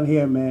 I'm glad I'm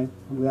here, man.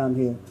 I'm glad I'm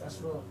here.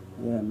 That's real.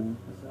 Yeah, man.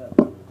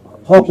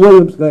 Hawk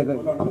Williams. Go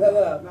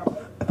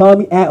ahead. Follow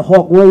me at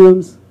Hawk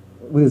Williams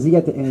with a Z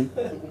at the end.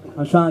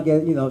 I'm trying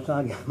to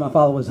get my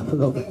followers up a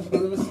little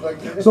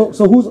bit. So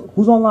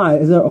who's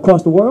online? Is it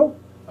across the world?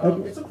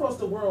 It's across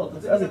the world.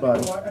 It's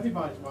everybody.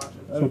 Everybody's watching.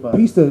 So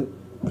peace to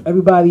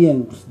everybody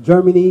in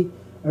Germany,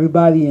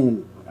 everybody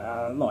in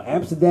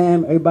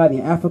Amsterdam, everybody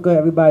in Africa,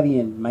 everybody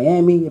in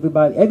Miami,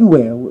 everybody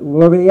everywhere,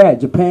 wherever they at,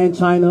 Japan,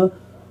 China.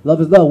 Love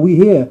is love. We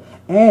here.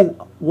 And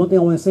one thing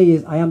I want to say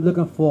is I am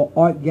looking for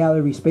art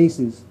gallery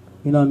spaces.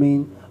 You know what I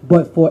mean?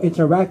 But for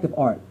interactive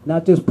art,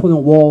 not just putting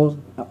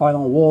art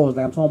on walls.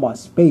 Like I'm talking about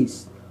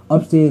space,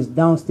 upstairs,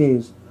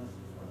 downstairs,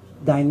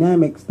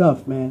 dynamic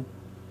stuff, man.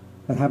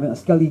 Like having a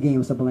Skelly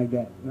game or something like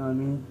that. You know what I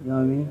mean? You know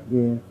what I mean?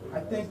 Yeah.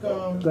 I think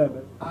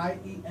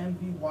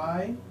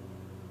IENVY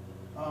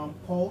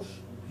Posh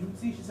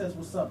Beauty. She says,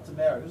 "What's up to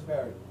Barry?" Who's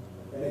Barry?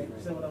 Barry.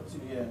 Say what up to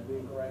you. Yeah.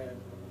 Go right ahead.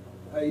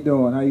 How you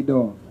doing? How you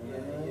doing?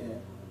 Yeah.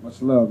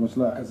 Much love.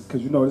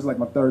 Cause you know it's like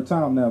my third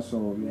time now,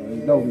 so you know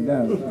they know me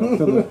now. I'm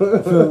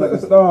feeling like a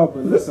star.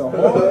 But listen,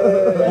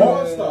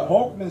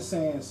 Hawk been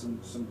saying some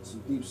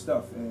deep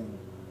stuff, and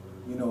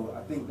you know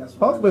I think that's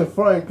Hawk's been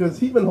frying because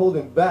he been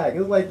holding back.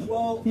 It's like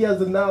he has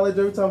the knowledge.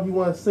 Every time he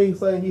want to say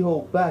something, he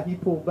hold back. He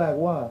pull back.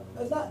 Why?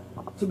 It's not.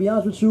 To be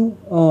honest with you,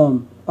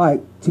 all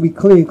right. To be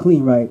clear and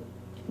clean, right?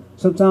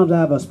 Sometimes I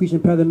have a speech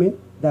impediment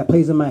that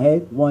plays in my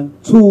head. 1,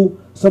 2.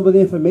 Some of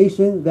the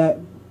information that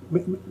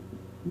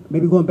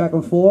maybe going back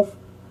and forth,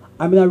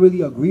 I may not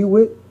really agree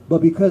with,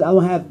 but because I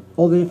don't have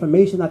all the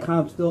information, I kind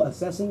of still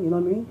assessing. You know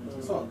what I mean?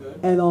 It's all good.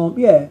 And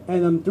yeah,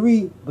 and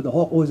three, but the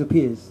hawk always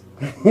appears.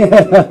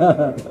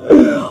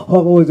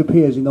 Hawk always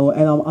appears, you know,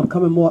 and I'm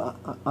coming more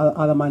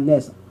out of my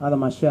nest, out of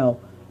my shell,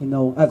 you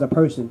know, as a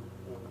person.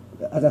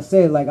 As I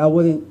said, like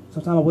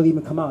sometimes I wouldn't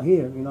even come out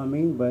here, you know what I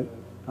mean? But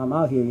I'm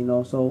out here, you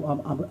know, so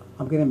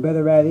I'm getting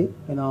better at it,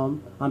 and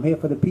I'm here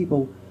for the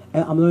people,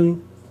 and I'm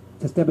learning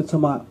to step into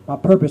my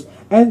purpose.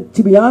 And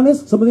to be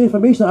honest, some of the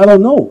information I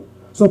don't know.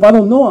 So if I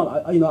don't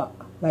know, you know,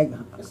 like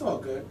It's all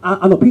good.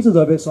 I know pieces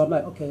of it, so I'm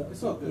like, okay,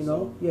 It's all good. you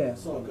know, so, yeah.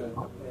 It's all good.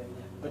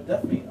 But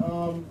definitely,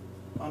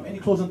 any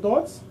closing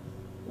thoughts?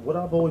 What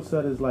I've always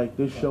said is like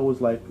this show is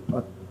like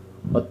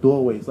a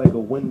doorway. It's like a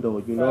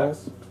window, you know,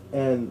 Facts.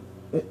 and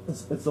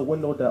it's a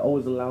window that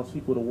always allows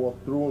people to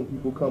walk through, and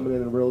people coming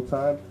in real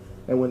time.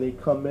 And when they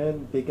come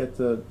in, they get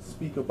to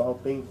speak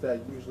about things that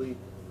usually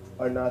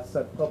are not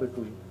said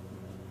publicly.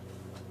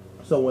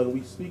 So when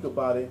we speak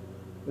about it,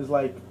 it's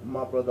like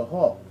my brother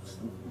Hawk.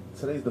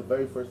 Today's the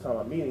very first time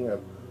I'm meeting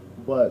him,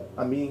 but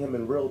I'm meeting him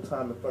in real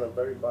time in front of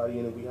everybody,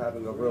 and we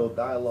having a real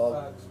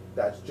dialogue Facts.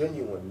 that's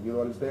genuine. You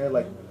understand?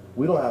 Like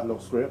we don't have no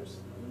scripts,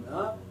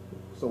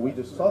 so we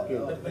just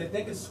talking. But they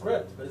think it's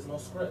script, but it's no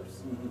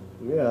scripts.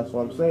 Yeah, that's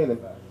what I'm saying. And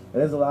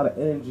there's a lot of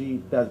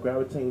energy that's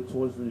gravitating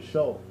towards the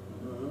show,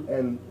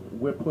 and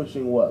we're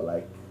pushing what,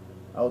 like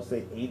I would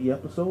say 80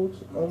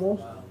 episodes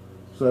almost.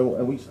 So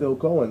and we still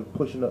going,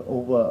 pushing it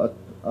over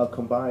a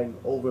combined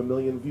over 1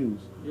 million views.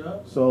 Yeah.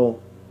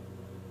 So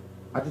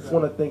I just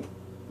want to thank,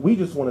 we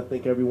just want to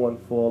thank everyone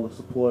for all the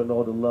support and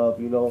all the love.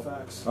 You know,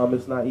 Facts.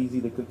 it's not easy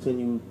to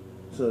continue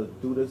to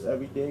do this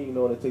every day. You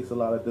know, and it takes a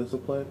lot of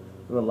discipline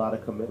and a lot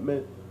of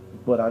commitment.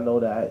 But I know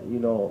that, you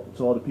know,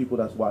 to all the people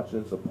that's watching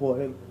and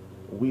supporting,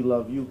 we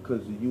love you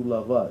because you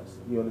love us.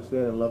 You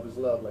understand? And love is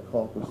love, like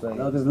Hawk was saying.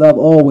 Love is love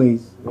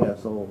always. Yeah,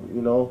 so,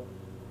 you know,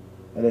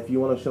 and if you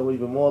want to show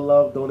even more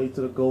love, donate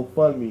to the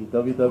GoFundMe,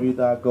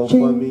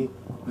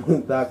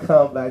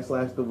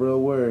 www.gofundme.com/the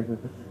real word.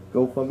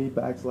 GoFundMe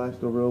 /the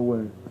real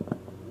word.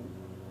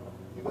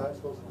 You guys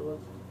supposed to do it?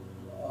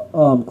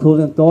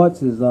 Closing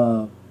thoughts is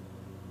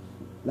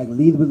like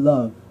lead with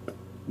love.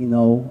 You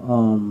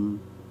know,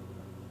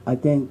 I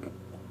think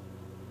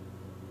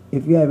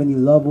if you have any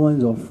loved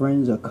ones or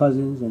friends or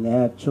cousins and they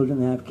have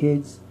children and have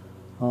kids,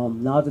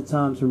 now's the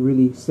time to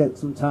really set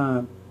some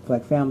time for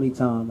like family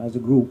time as a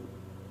group.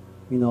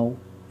 You know,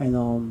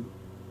 and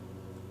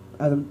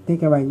as I'm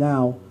thinking right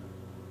now,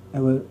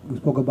 and we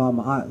spoke about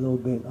my aunt a little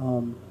bit,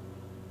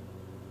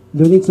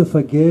 learning to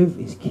forgive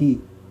is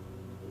key.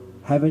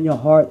 Having your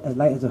heart as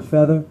light as a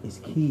feather is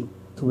key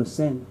to a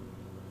sin,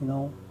 you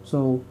know.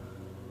 So,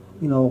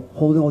 you know,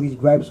 holding all these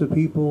gripes with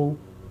people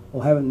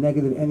or having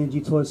negative energy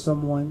towards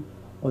someone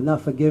or not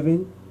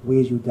forgiving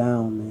weighs you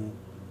down, man.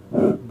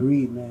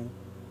 Breathe, man.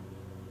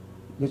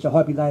 Let your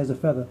heart be light as a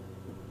feather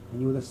and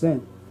you will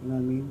ascend, you know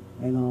what I mean?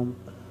 And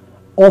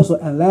also,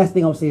 and last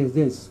thing I'll say is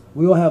this: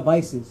 we all have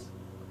vices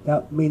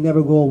that may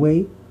never go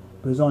away,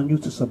 but it's on you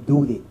to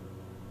subdue it.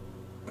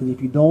 Because if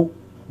you don't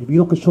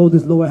control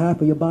this lower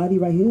half of your body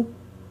right here,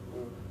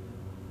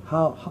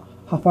 how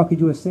far could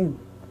you ascend?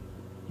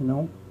 You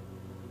know,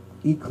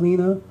 eat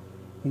cleaner.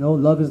 You know,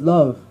 love is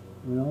love.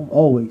 You know,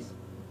 always.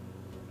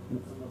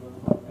 And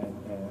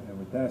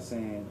with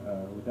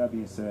that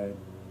being said,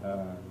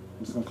 I'm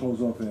just gonna close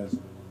off as.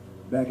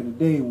 Back in the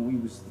day when we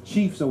was the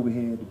chiefs over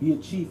here, to be a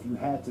chief, you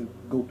had to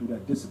go through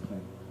that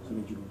discipline so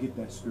that you could get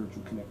that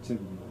spiritual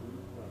connectivity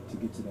to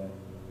get to that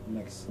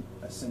next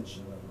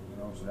ascension level, you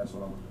know? So that's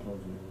what I'm going to close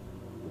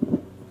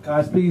with.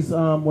 Guys, please,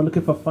 we're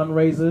looking for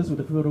fundraisers. We're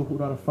the people who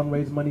know how to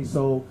fundraise money,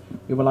 so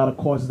we have a lot of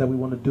causes that we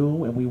want to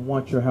do, and we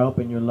want your help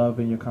and your love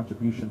and your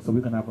contribution. So we're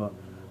going to have a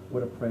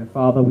word of prayer.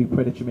 Father, we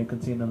pray that you may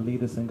continue to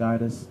lead us and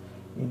guide us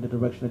in the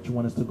direction that you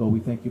want us to go.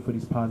 We thank you for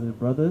these positive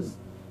brothers.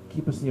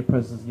 Keep us in your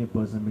presence, in your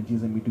bosom. In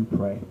Jesus' name we do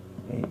pray.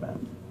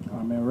 Amen.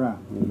 Amen. Right.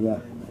 Yeah.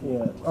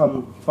 Yeah.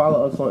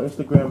 Follow us on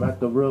Instagram at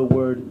The Real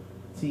Word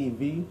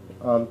TV.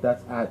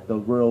 That's at The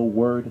Real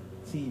Word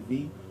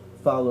TV.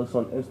 Follow us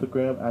on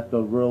Instagram at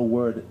The Real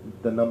Word,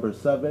 the number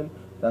 7.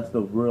 That's The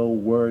Real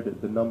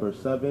Word, the number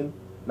 7.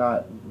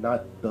 Not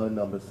the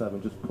number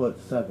 7. Just put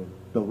 7.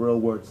 The Real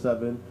Word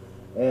 7.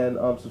 And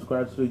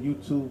subscribe to the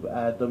YouTube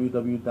at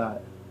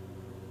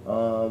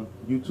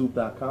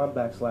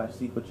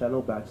youtube.com/C for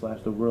channel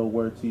 /The Real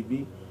Word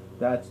TV.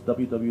 That's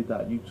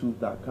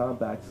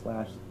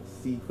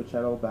www.youtube.com/C for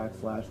channel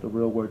 /The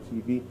Real Word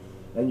TV.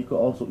 And you can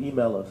also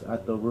email us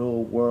at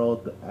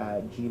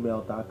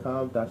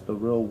therealworld@gmail.com. That's the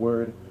real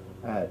word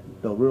at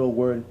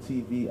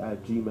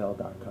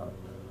therealwordtv@gmail.com.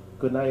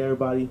 Good night,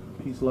 everybody.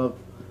 Peace, love,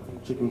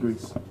 chicken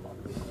grease.